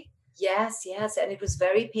authenticity? Yes. And it was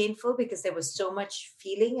very painful because there was so much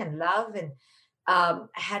feeling and love. And I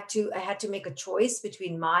had to make a choice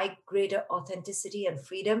between my greater authenticity and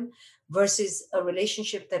freedom versus a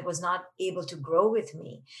relationship that was not able to grow with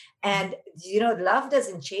me. And love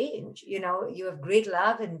doesn't change. You have great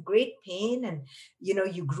love and great pain, and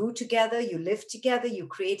you grew together, you lived together, you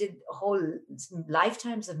created whole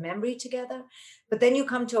lifetimes of memory together. But then you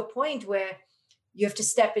come to a point where you have to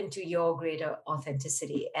step into your greater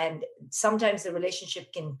authenticity. And sometimes the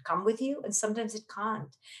relationship can come with you and sometimes it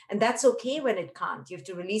can't. And that's okay when it can't. You have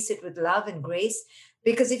to release it with love and grace.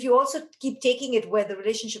 Because if you also keep taking it where the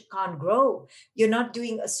relationship can't grow, you're not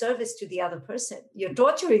doing a service to the other person. You're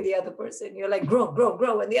torturing the other person. You're like,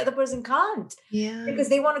 grow. And the other person can't. Yeah. Because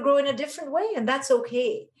they want to grow in a different way. And that's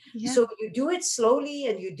okay. Yeah. So you do it slowly,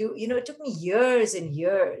 and it took me years and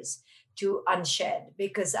years to unshed,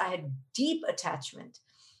 because I had deep attachment.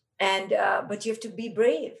 And but you have to be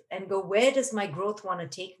brave and go, where does my growth want to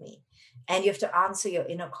take me? And you have to answer your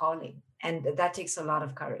inner calling. And that takes a lot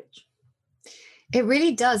of courage. It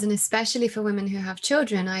really does. And especially for women who have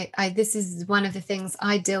children, this is one of the things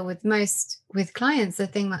I deal with most with clients. The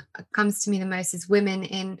thing that comes to me the most is women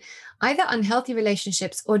in either unhealthy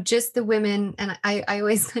relationships or just the women. And I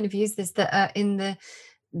always kind of use this, that are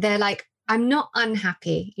they're like, I'm not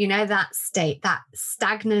unhappy, that state, that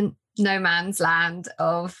stagnant no man's land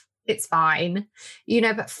of it's fine,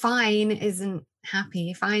 but fine isn't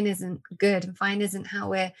happy, fine isn't good, and fine isn't how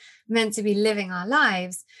we're meant to be living our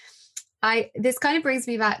lives. This kind of brings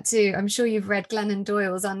me back to, I'm sure you've read Glennon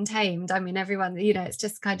Doyle's Untamed. I mean, everyone, it's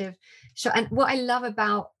just kind of, and what I love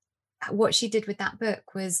about what she did with that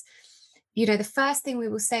book was, the first thing we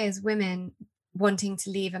will say as women wanting to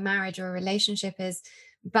leave a marriage or a relationship is,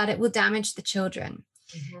 but it will damage the children.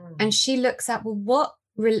 Mm-hmm. And she looks at, well,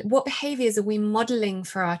 what behaviors are we modeling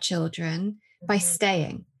for our children by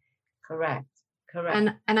staying? Correct.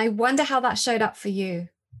 And I wonder how that showed up for you.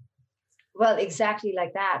 Well, exactly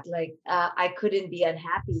like that. Like I couldn't be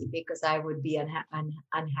unhappy because I would be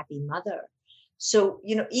unhappy mother. So,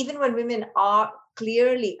 even when women are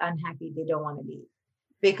clearly unhappy, they don't want to leave,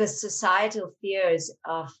 because societal fears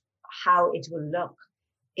of how it will look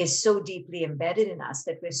is so deeply embedded in us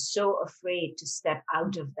that we're so afraid to step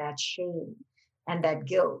out of that shame and that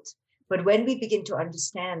guilt. But when we begin to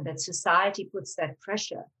understand that society puts that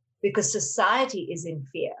pressure, because society is in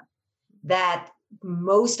fear that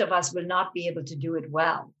most of us will not be able to do it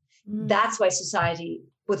well, that's why society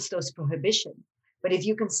puts those prohibitions. But if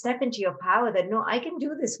you can step into your power that, no, I can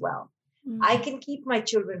do this well. I can keep my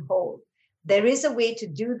children whole. There is a way to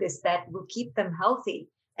do this that will keep them healthy.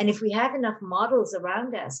 And if we have enough models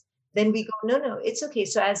around us, then we go, no, it's okay.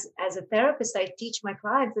 So as a therapist, I teach my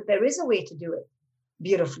clients that there is a way to do it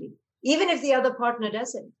beautifully, even if the other partner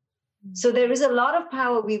doesn't. So there is a lot of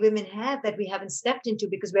power we women have that we haven't stepped into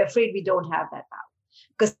because we're afraid we don't have that power.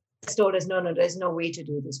 Because told us, no, there's no way to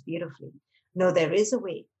do this beautifully. No, there is a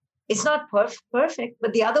way. It's not perfect,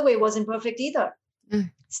 but the other way wasn't perfect either.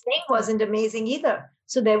 Staying wasn't amazing either.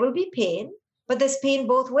 So there will be pain, but there's pain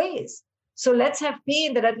both ways. So let's have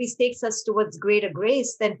pain that at least takes us towards greater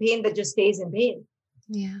grace than pain that just stays in pain.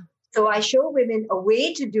 Yeah. So I show women a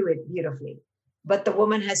way to do it beautifully, but the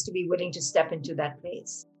woman has to be willing to step into that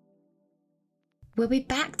place. We'll be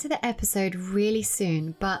back to the episode really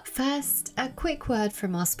soon, but first, a quick word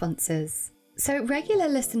from our sponsors. So regular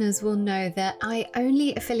listeners will know that I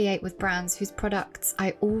only affiliate with brands whose products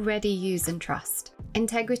I already use and trust.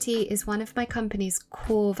 Integrity is one of my company's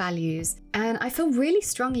core values, and I feel really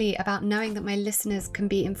strongly about knowing that my listeners can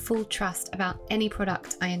be in full trust about any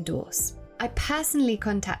product I endorse. I personally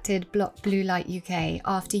contacted Block Blue Light UK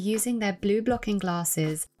after using their blue blocking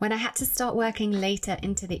glasses when I had to start working later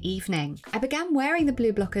into the evening. I began wearing the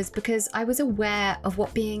blue blockers because I was aware of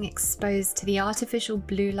what being exposed to the artificial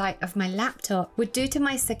blue light of my laptop would do to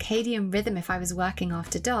my circadian rhythm if I was working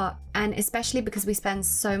after dark, and especially because we spend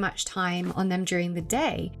so much time on them during the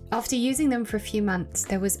day. After using them for a few months,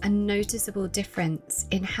 there was a noticeable difference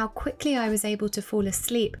in how quickly I was able to fall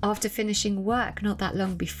asleep after finishing work not that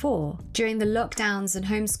long before. During the lockdowns and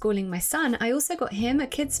homeschooling my son, I also got him a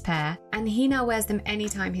kids pair, and he now wears them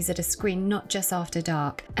anytime he's at a screen, not just after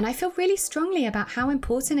dark. And I feel really strongly about how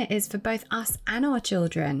important it is for both us and our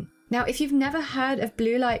children. Now, if you've never heard of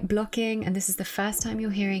blue light blocking and this is the first time you're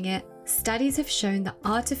hearing it, studies have shown that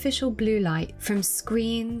artificial blue light from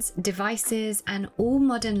screens, devices, and all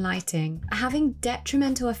modern lighting are having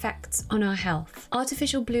detrimental effects on our health.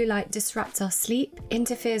 Artificial blue light disrupts our sleep,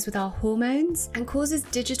 interferes with our hormones, and causes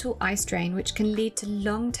digital eye strain, which can lead to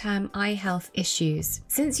long-term eye health issues.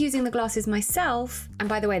 Since using the glasses myself, and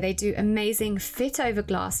by the way, they do amazing fit-over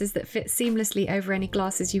glasses that fit seamlessly over any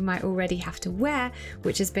glasses you might already have to wear,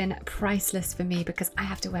 which has been priceless for me because I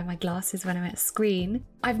have to wear my glasses when I'm at a screen.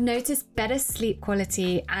 I've noticed better sleep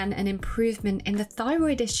quality and an improvement in the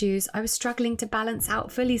thyroid issues I was struggling to balance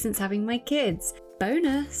out fully since having my kids.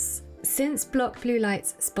 Bonus! Since Block Blue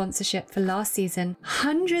Light's sponsorship for last season,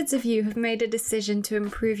 hundreds of you have made a decision to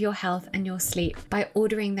improve your health and your sleep by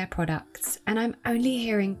ordering their products, and I'm only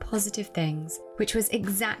hearing positive things, which was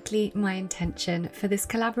exactly my intention for this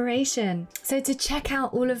collaboration. So to check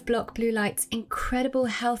out all of Block Blue Light's incredible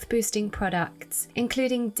health boosting products,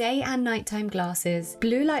 including day and nighttime glasses,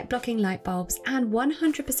 blue light blocking light bulbs, and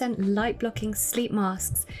 100% light blocking sleep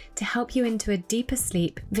masks to help you into a deeper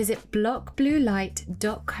sleep, visit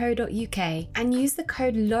blockbluelight.co.uk and use the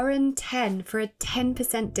code Lauren10 for a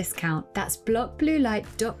 10% discount. That's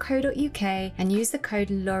blockbluelight.co.uk and use the code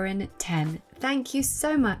Lauren10. Thank you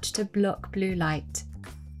so much to Block Blue Light.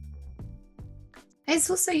 It's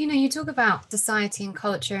also, you talk about society and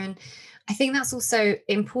culture, and I think that's also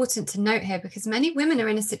important to note here because many women are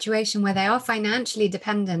in a situation where they are financially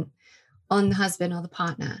dependent on the husband or the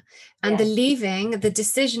partner, and the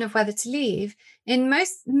decision of whether to leave in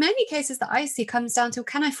many cases that I see comes down to,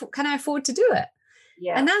 can I afford to do it?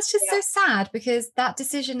 Yeah. And that's just so sad because that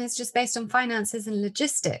decision is just based on finances and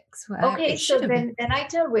logistics. Okay, so then I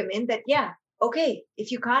tell women that, okay, if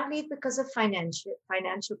you can't leave because of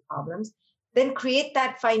financial problems, then create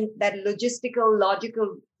that logistical,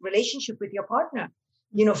 logical relationship with your partner.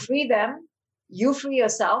 Free them, you free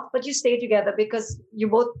yourself, but you stay together because you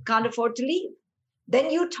both can't afford to leave. Then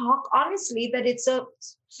you talk honestly that it's a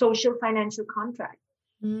social financial contract,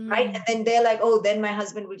 right? And then they're like, oh, then my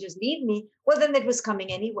husband will just leave me. Well, then it was coming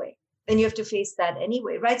anyway. Then you have to face that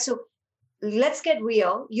anyway, right? So let's get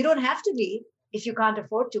real. You don't have to leave if you can't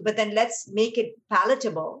afford to, but then let's make it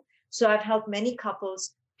palatable. So I've helped many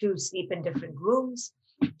couples to sleep in different rooms,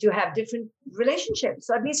 to have different relationships.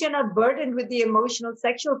 So at least you're not burdened with the emotional,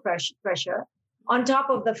 sexual pressure on top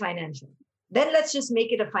of the financial. Then let's just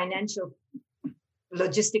make it a financial,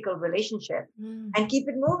 logistical relationship and keep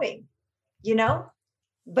it moving,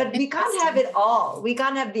 But we can't have it all. We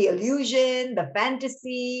can't have the illusion, the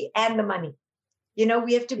fantasy, and the money.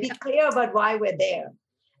 We have to be clear about why we're there.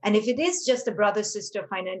 And if it is just a brother-sister,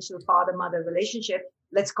 financial father-mother relationship,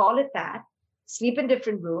 let's call it that. Sleep in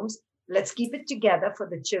different rooms. Let's keep it together for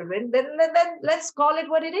the children. Then let's call it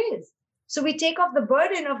what it is. So we take off the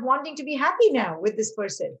burden of wanting to be happy now with this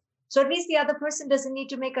person. So at least the other person doesn't need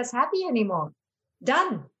to make us happy anymore.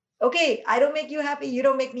 Done. Okay, I don't make you happy. You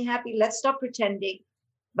don't make me happy. Let's stop pretending.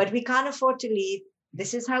 But we can't afford to leave.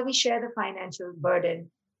 This is how we share the financial burden.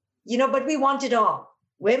 But we want it all.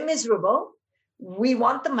 We're miserable. We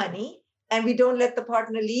want the money and we don't let the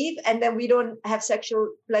partner leave. And then we don't have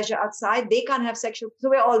sexual pleasure outside. They can't have sexual. So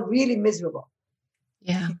we're all really miserable.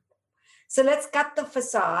 Yeah. So let's cut the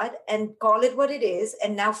facade and call it what it is,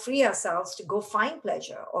 and now free ourselves to go find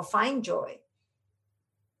pleasure or find joy.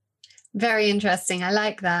 Very interesting. I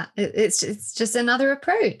like that. It's just another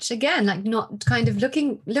approach. Again, like not kind of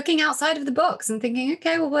looking outside of the box and thinking,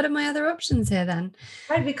 okay, well, what are my other options here then?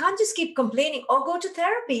 Right. We can't just keep complaining, or go to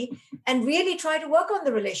therapy and really try to work on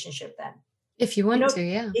the relationship then. If you want to,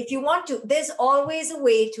 yeah. If you want to, there's always a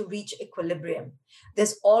way to reach equilibrium.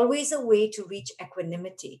 There's always a way to reach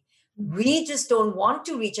equanimity. We just don't want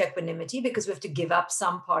to reach equanimity because we have to give up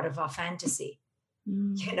some part of our fantasy.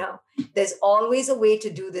 You know, there's always a way to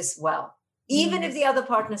do this well, even if the other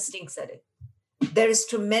partner stinks at it. There is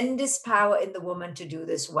tremendous power in the woman to do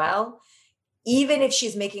this well, even if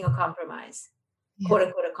she's making a compromise, quote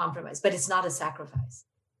unquote, a compromise, but it's not a sacrifice.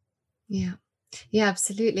 Yeah. Yeah,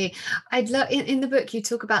 absolutely. I'd love in the book, you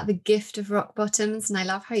talk about the gift of rock bottoms, and I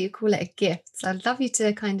love how you call it a gift. So I'd love you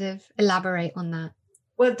to kind of elaborate on that.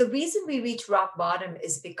 Well, the reason we reach rock bottom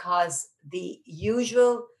is because the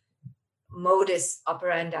usual modus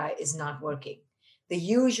operandi is not working. The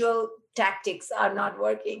usual tactics are not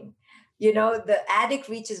working. You know, the addict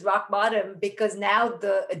reaches rock bottom because now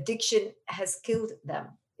the addiction has killed them,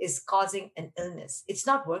 is causing an illness. It's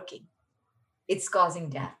not working. It's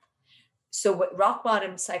causing death. So what rock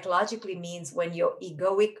bottom psychologically means, when your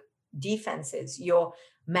egoic defenses, your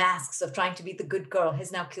masks of trying to be the good girl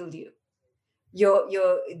has now killed you.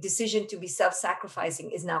 Your decision to be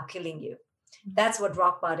self-sacrificing is now killing you. That's what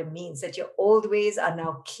rock bottom means, that your old ways are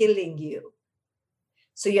now killing you.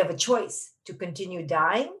 So you have a choice to continue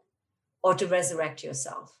dying or to resurrect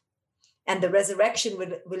yourself. And the resurrection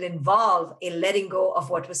will involve a letting go of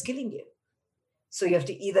what was killing you. So you have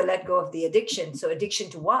to either let go of the addiction. So addiction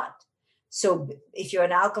to what? So if you're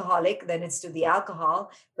an alcoholic, then it's to the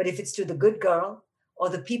alcohol. But if it's to the good girl or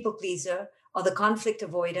the people pleaser or the conflict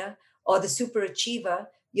avoider or the super achiever,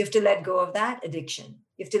 you have to let go of that addiction.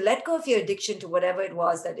 You have to let go of your addiction to whatever it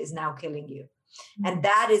was that is now killing you. And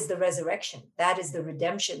that is the resurrection. That is the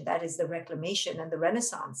redemption. That is the reclamation and the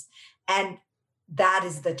renaissance. And that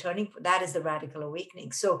is the that is the radical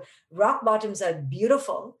awakening. So rock bottoms are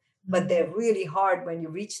beautiful, but they're really hard when you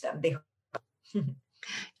reach them.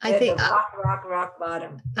 I think the rock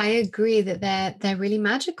bottom. I agree that they're really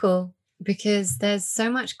magical, because there's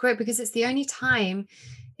so much growth, because it's the only time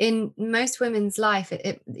in most women's life,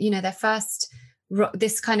 their first,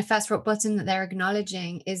 this kind of first rock bottom that they're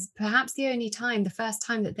acknowledging is perhaps the first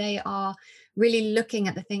time that they are really looking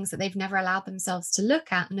at the things that they've never allowed themselves to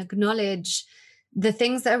look at, and acknowledge the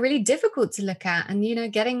things that are really difficult to look at,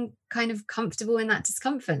 and, getting kind of comfortable in that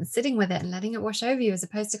discomfort and sitting with it and letting it wash over you, as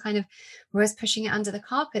opposed to kind of we're always pushing it under the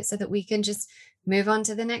carpet so that we can just move on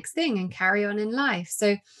to the next thing and carry on in life.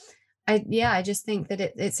 So I just think that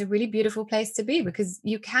it's a really beautiful place to be, because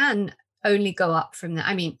you can only go up from there.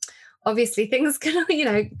 I mean, obviously things can,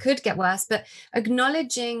 could get worse, but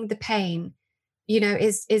acknowledging the pain,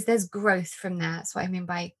 is there's growth from there. That's what I mean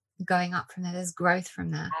by going up from there. There's growth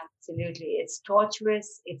from there. Absolutely. It's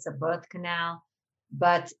torturous. It's a birth canal,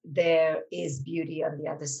 but there is beauty on the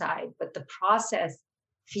other side. But the process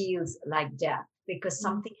feels like death, because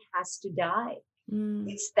something has to die.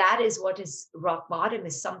 That is what is rock bottom,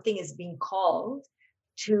 is something is being called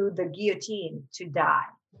to the guillotine to die.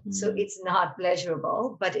 So it's not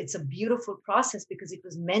pleasurable, but it's a beautiful process, because it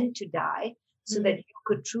was meant to die so that you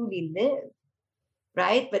could truly live,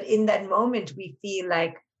 right? But in that moment, we feel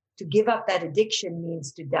like to give up that addiction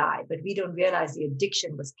means to die, but we don't realize the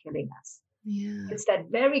addiction was killing us. Yeah. It's that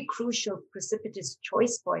very crucial, precipitous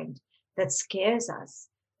choice point that scares us.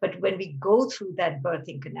 But when we go through that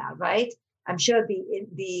birthing canal, right? I'm sure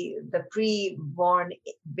the pre-born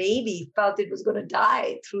baby felt it was going to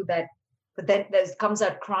die through that, but then it comes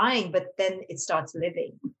out crying, but then it starts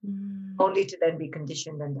living, only to then be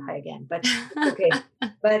conditioned and die again. But okay,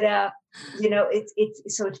 but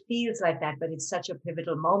it's so it feels like that, but it's such a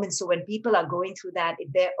pivotal moment. So when people are going through that,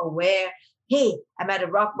 if they're aware, hey, I'm at a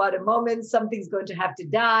rock bottom moment, something's going to have to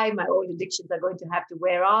die, my old addictions are going to have to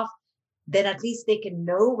wear off, then at least they can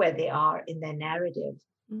know where they are in their narrative.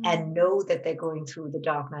 And know that they're going through the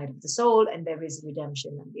dark night of the soul, and there is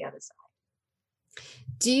redemption on the other side.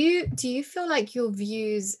 Do you feel like your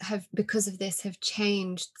views because of this have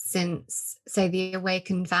changed since, say, the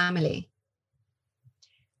Awakened Family?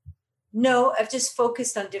 No, I've just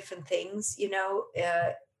focused on different things. In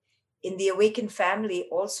the Awakened Family,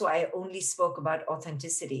 also, I only spoke about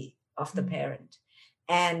authenticity of the parent.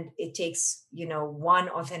 And it takes, one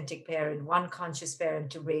authentic parent, one conscious parent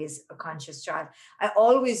to raise a conscious child. I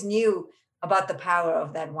always knew about the power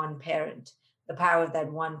of that one parent, the power of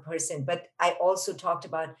that one person. But I also talked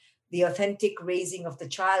about The authentic raising of the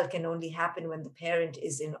child can only happen when the parent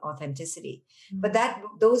is in authenticity. But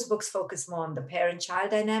those books focus more on the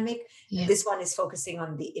parent-child dynamic. Yeah. And this one is focusing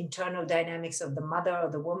on the internal dynamics of the mother or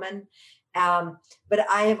the woman. But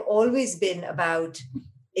I have always been about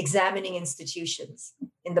examining institutions.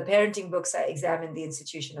 In the parenting books, I examine the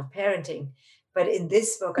institution of parenting. But in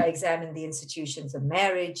this book, I examine the institutions of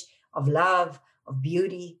marriage, of love, of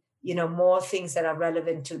beauty, more things that are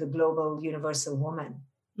relevant to the global universal woman.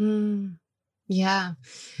 Yeah.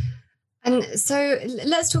 And so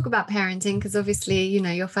let's talk about parenting, because obviously,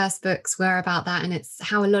 your first books were about that, and it's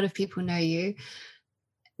how a lot of people know you.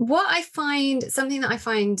 Something that I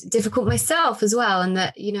find difficult myself as well, and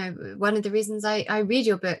that, one of the reasons I read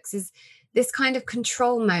your books is this kind of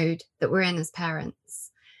control mode that we're in as parents.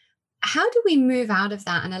 How do we move out of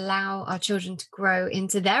that and allow our children to grow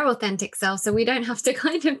into their authentic self, so we don't have to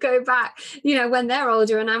kind of go back, when they're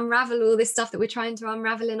older, and unravel all this stuff that we're trying to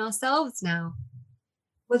unravel in ourselves now?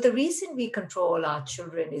 Well, the reason we control our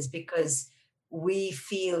children is because we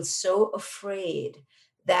feel so afraid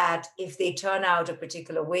that if they turn out a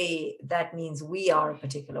particular way, that means we are a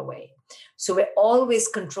particular way. So we're always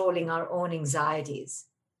controlling our own anxieties.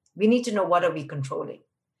 We need to know, what are we controlling?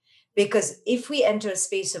 Because if we enter a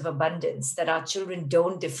space of abundance that our children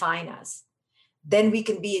don't define us, then we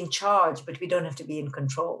can be in charge, but we don't have to be in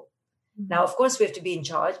control. Now, of course, we have to be in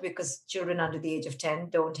charge because children under the age of 10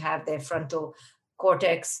 don't have their frontal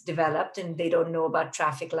cortex developed, and they don't know about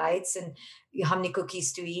traffic lights and how many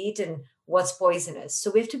cookies to eat and what's poisonous.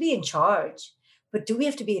 So we have to be in charge, but do we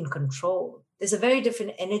have to be in control? There's a very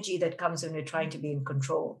different energy that comes when we're trying to be in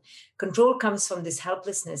control. Control comes from this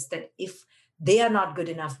helplessness that if they are not good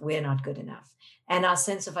enough, we're not good enough. And our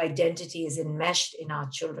sense of identity is enmeshed in our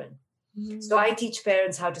children. So I teach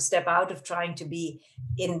parents how to step out of trying to be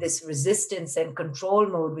in this resistance and control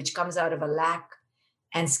mode, which comes out of a lack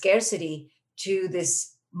and scarcity, to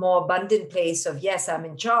this more abundant place of, yes, I'm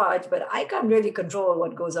in charge, but I can't really control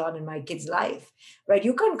what goes on in my kid's life, right?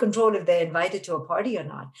 You can't control if they're invited to a party or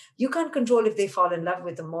not. You can't control if they fall in love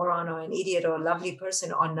with a moron or an idiot or a lovely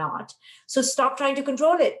person or not. So stop trying to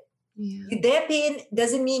control it. Yeah. Their pain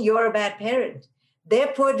doesn't mean you're a bad parent. Their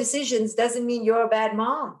poor decisions doesn't mean you're a bad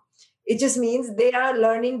mom. It just means they are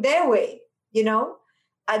learning their way,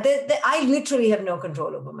 I literally have no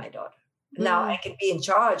control over my daughter. Now I can be in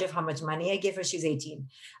charge of how much money I give her. She's 18.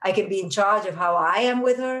 I can be in charge of how I am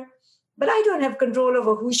with her, but I don't have control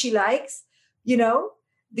over who she likes.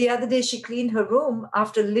 The other day she cleaned her room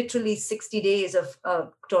after literally 60 days of a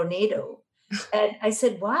tornado. And I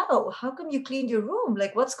said, wow, how come you cleaned your room?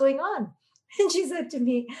 Like, what's going on? And she said to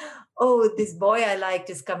me, oh, this boy I liked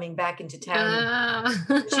is coming back into town.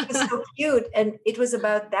 She was so cute. And it was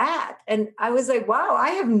about that. And I was like, wow, I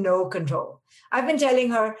have no control. I've been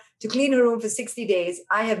telling her to clean her room for 60 days.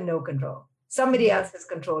 I have no control. Somebody else has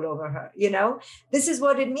control over her. This is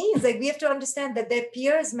what it means. Like, we have to understand that their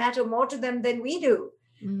peers matter more to them than we do.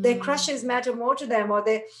 Their crushes matter more to them, or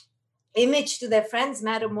their image to their friends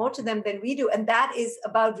matter more to them than we do. And that is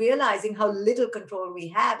about realizing how little control we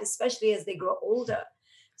have, especially as they grow older.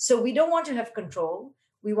 So we don't want to have control.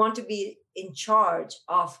 We want to be in charge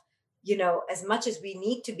of, as much as we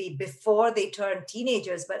need to be before they turn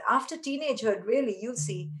teenagers. But after teenagehood, really, you'll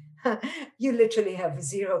see, you literally have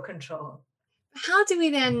zero control. How do we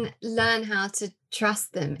then learn how to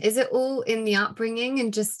trust them? Is it all in the upbringing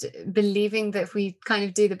and just believing that if we kind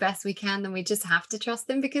of do the best we can, then we just have to trust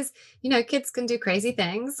them? Because, kids can do crazy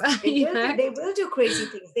things. They will do crazy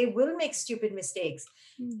things. They will make stupid mistakes.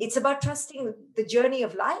 It's about trusting the journey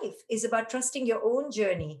of life. It's about trusting your own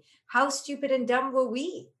journey. How stupid and dumb were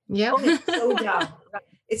we? Yeah. Oh, it's so dumb.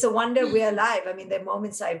 It's a wonder we're alive. I mean, there are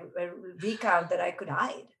moments I recount that I could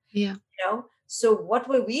hide. Yeah. So what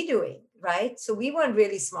were we doing? Right? So we weren't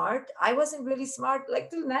really smart. I wasn't really smart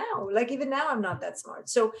till now. Even now, I'm not that smart.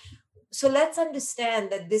 So let's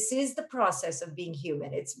understand that this is the process of being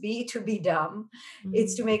human. It's to be dumb.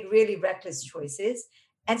 It's to make really reckless choices.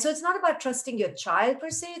 And so it's not about trusting your child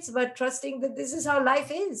per se. It's about trusting that this is how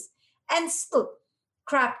life is. And still,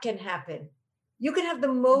 crap can happen. You can have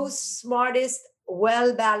the most smartest,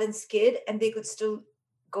 well-balanced kid, and they could still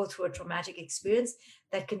go through a traumatic experience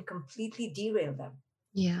that can completely derail them.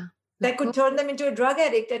 Yeah. That could turn them into a drug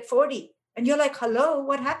addict at 40. And you're like, hello,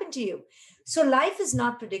 what happened to you? So life is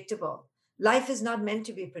not predictable. Life is not meant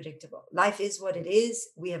to be predictable. Life is what it is.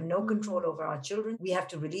 We have no control over our children. We have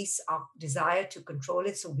to release our desire to control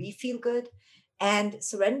it so we feel good and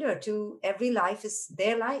surrender to every life is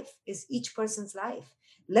their life, is each person's life.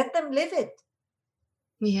 Let them live it.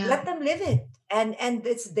 Yeah. Let them live it. And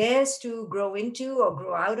it's theirs to grow into or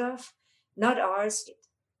grow out of, not ours.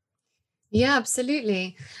 Yeah,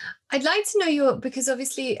 absolutely. I'd like to know because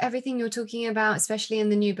obviously everything you're talking about, especially in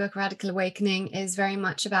the new book, Radical Awakening, is very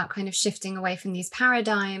much about kind of shifting away from these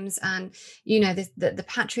paradigms and, the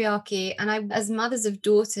patriarchy. And as mothers of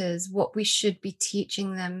daughters, what we should be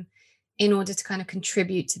teaching them in order to kind of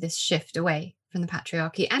contribute to this shift away from the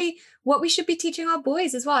patriarchy, and what we should be teaching our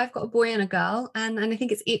boys as well. I've got a boy and a girl, and I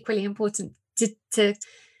think it's equally important to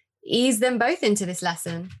ease them both into this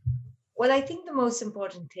lesson. Well, I think the most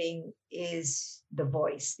important thing is the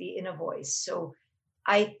voice, the inner voice. So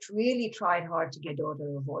I really tried hard to get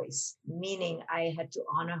daughter a voice, meaning I had to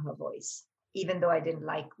honor her voice, even though I didn't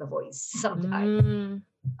like the voice sometimes.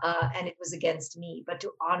 And it was against me, but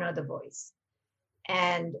to honor the voice.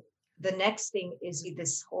 And the next thing is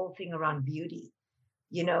this whole thing around beauty,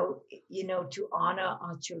 to honor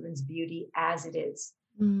our children's beauty as it is.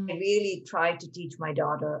 I really tried to teach my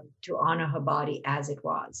daughter to honor her body as it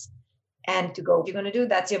was. And to go, if you're going to do,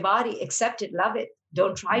 that's your body, accept it, love it.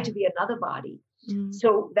 Don't try to be another body.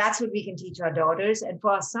 So that's what we can teach our daughters. And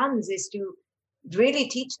for our sons is to really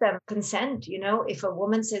teach them consent. If a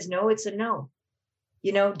woman says no, it's a no.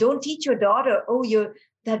 Don't teach your daughter,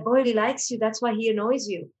 that boy really likes you, that's why he annoys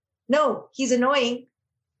you. No, he's annoying,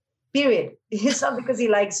 period. It's not because he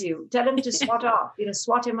likes you. Tell him to swat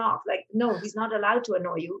him off. Like, no, he's not allowed to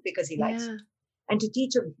annoy you because he likes you. And to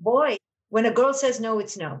teach a boy, when a girl says no,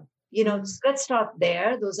 it's no. Let's start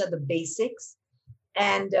there. Those are the basics.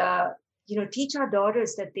 And, teach our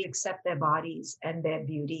daughters that they accept their bodies and their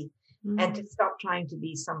beauty and to stop trying to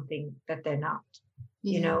be something that they're not,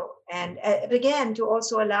 and again, to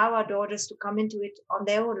also allow our daughters to come into it on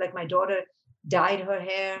their own. Like my daughter dyed her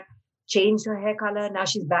hair, changed her hair color. Now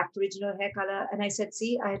she's back to original hair color. And I said,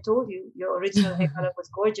 see, I told you your original hair color was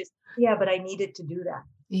gorgeous. Yeah, but I needed to do that.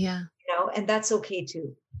 Yeah. And that's okay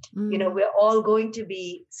too. We're all going to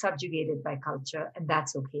be subjugated by culture, and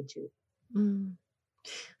that's okay too.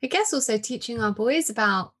 I guess also teaching our boys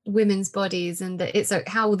about women's bodies and that it's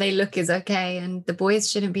how they look is okay, and the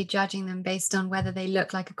boys shouldn't be judging them based on whether they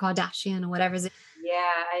look like a Kardashian or whatever.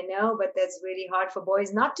 Yeah, I know, but that's really hard for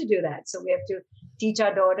boys not to do that. So we have to teach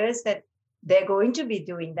our daughters that they're going to be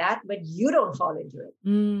doing that, but you don't fall into it.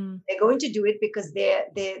 They're going to do it because they're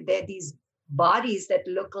these bodies that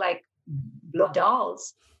look like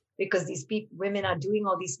dolls, because these women are doing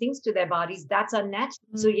all these things to their bodies. That's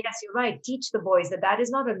unnatural. So yes, you're right. Teach the boys that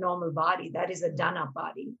is not a normal body. That is a done-up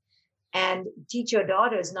body. And teach your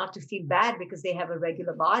daughters not to feel bad because they have a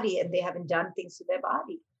regular body and they haven't done things to their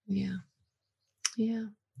body. Yeah. Yeah.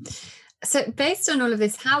 So based on all of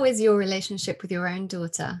this, how is your relationship with your own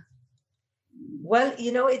daughter? Well,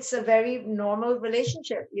 it's a very normal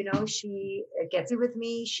relationship. She gets it with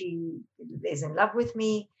me. She is in love with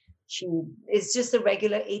me. She is just a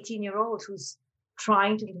regular 18-year-old who's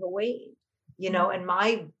trying to get her way, and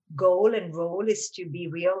my goal and role is to be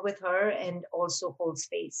real with her and also hold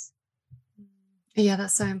space. Yeah,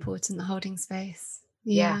 that's so important, the holding space.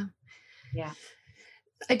 Yeah.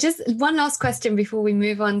 One last question before we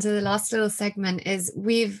move on to the last little segment is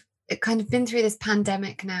we've kind of been through this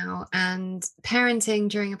pandemic now, and parenting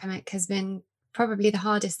during a pandemic has been probably the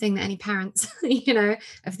hardest thing that any parents,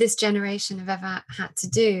 of this generation have ever had to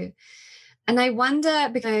do. And I wonder,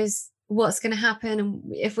 because what's going to happen and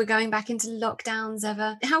if we're going back into lockdowns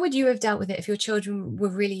ever, how would you have dealt with it if your children were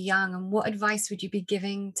really young? And what advice would you be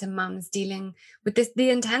giving to mums dealing with the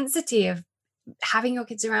intensity of having your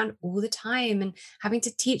kids around all the time and having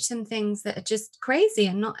to teach them things that are just crazy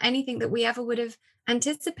and not anything that we ever would have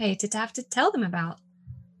anticipated to have to tell them about?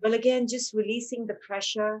 Well, again, just releasing the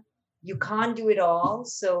pressure. You can't do it all.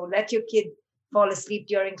 So let your kid fall asleep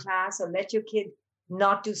during class, or let your kid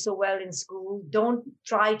not do so well in school. Don't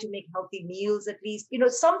try to make healthy meals, at least.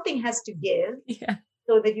 Something has to give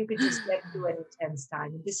so that you could just get through an intense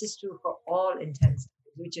time. And this is true for all intense times,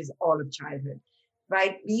 which is all of childhood,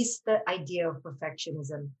 right? Release the idea of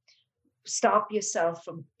perfectionism. Stop yourself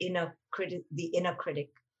from the inner critic,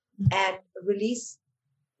 and release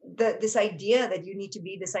this idea that you need to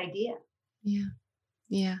be this idea.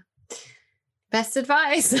 Yeah. Best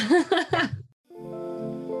advice.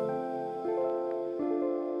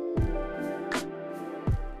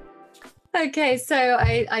 Okay, so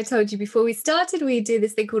I told you before we started, we do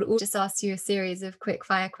this thing called just ask you a series of quick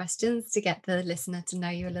fire questions to get the listener to know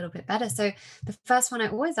you a little bit better. So the first one I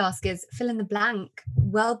always ask is fill in the blank.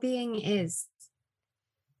 Well-being is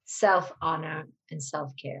self-honor and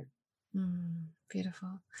self-care.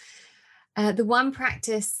 Beautiful. The one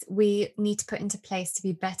practice we need to put into place to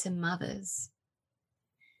be better mothers.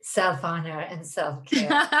 Self-honor and self-care.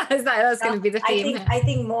 That's going to be the theme. I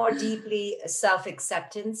think more deeply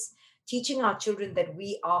self-acceptance, teaching our children that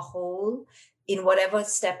we are whole in whatever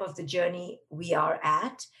step of the journey we are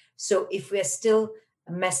at. So if we're still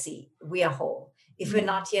messy, we are whole. If we're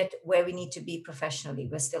not yet where we need to be professionally,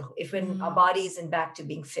 we're still, if our body isn't back to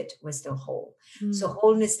being fit, we're still whole. So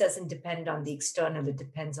wholeness doesn't depend on the external, it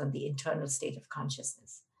depends on the internal state of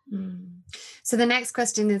consciousness. So the next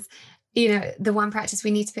question is, the one practice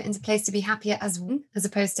we need to put into place to be happier as women, as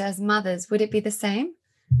opposed to as mothers, would it be the same?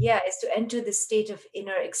 Yeah, is to enter the state of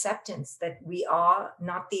inner acceptance that we are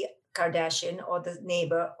not the Kardashian or the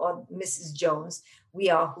neighbor or Mrs. Jones. We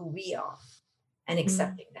are who we are, and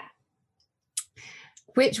accepting that.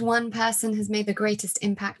 Which one person has made the greatest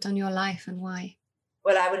impact on your life and why?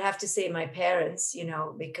 Well, I would have to say my parents,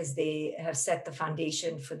 because they have set the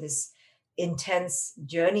foundation for this intense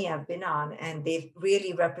journey I've been on, and they've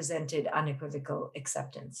really represented unequivocal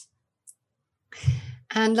acceptance.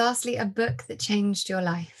 And lastly, a book that changed your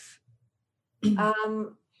life.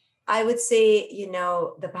 I would say,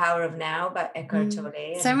 The Power of Now by Eckhart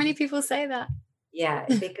Tolle. So many people say that. Yeah,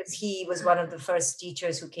 because he was one of the first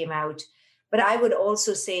teachers who came out. But I would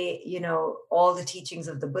also say, all the teachings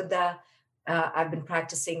of the Buddha. I've been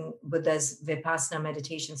practicing Buddha's Vipassana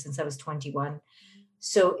meditation since I was 21.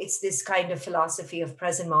 So it's this kind of philosophy of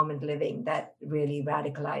present moment living that really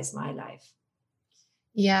radicalized my life.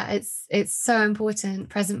 Yeah, it's so important.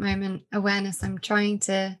 Present moment awareness. I'm trying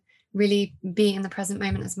to really be in the present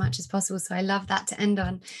moment as much as possible. So I love that to end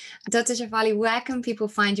on. Dr. Shefali, where can people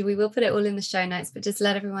find you? We will put it all in the show notes, but just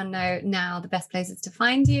let everyone know now the best places to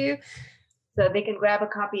find you. So they can grab a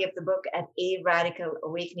copy of the book at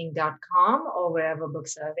aradicalawakening.com or wherever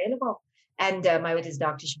books are available. And my website is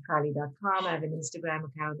drshefali.com. I have an Instagram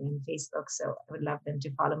account and Facebook, so I would love them to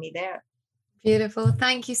follow me there. Beautiful.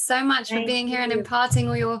 Thank you so much for being here and imparting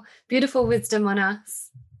all your beautiful wisdom on us.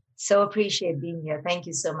 So appreciate being here. Thank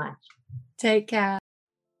you so much. Take care.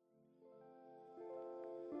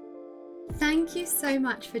 Thank you so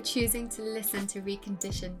much for choosing to listen to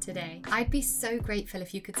Reconditioned today. I'd be so grateful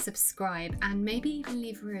if you could subscribe and maybe even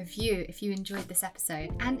leave a review if you enjoyed this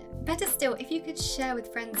episode. And better still, if you could share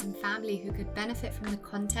with friends and family who could benefit from the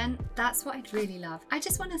content, that's what I'd really love. I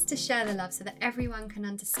just want us to share the love so that everyone can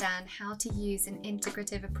understand how to use an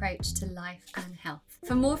integrative approach to life and health.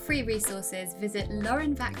 For more free resources, visit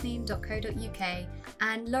laurenvaknine.co.uk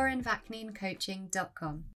and laurenvakninecoaching.com.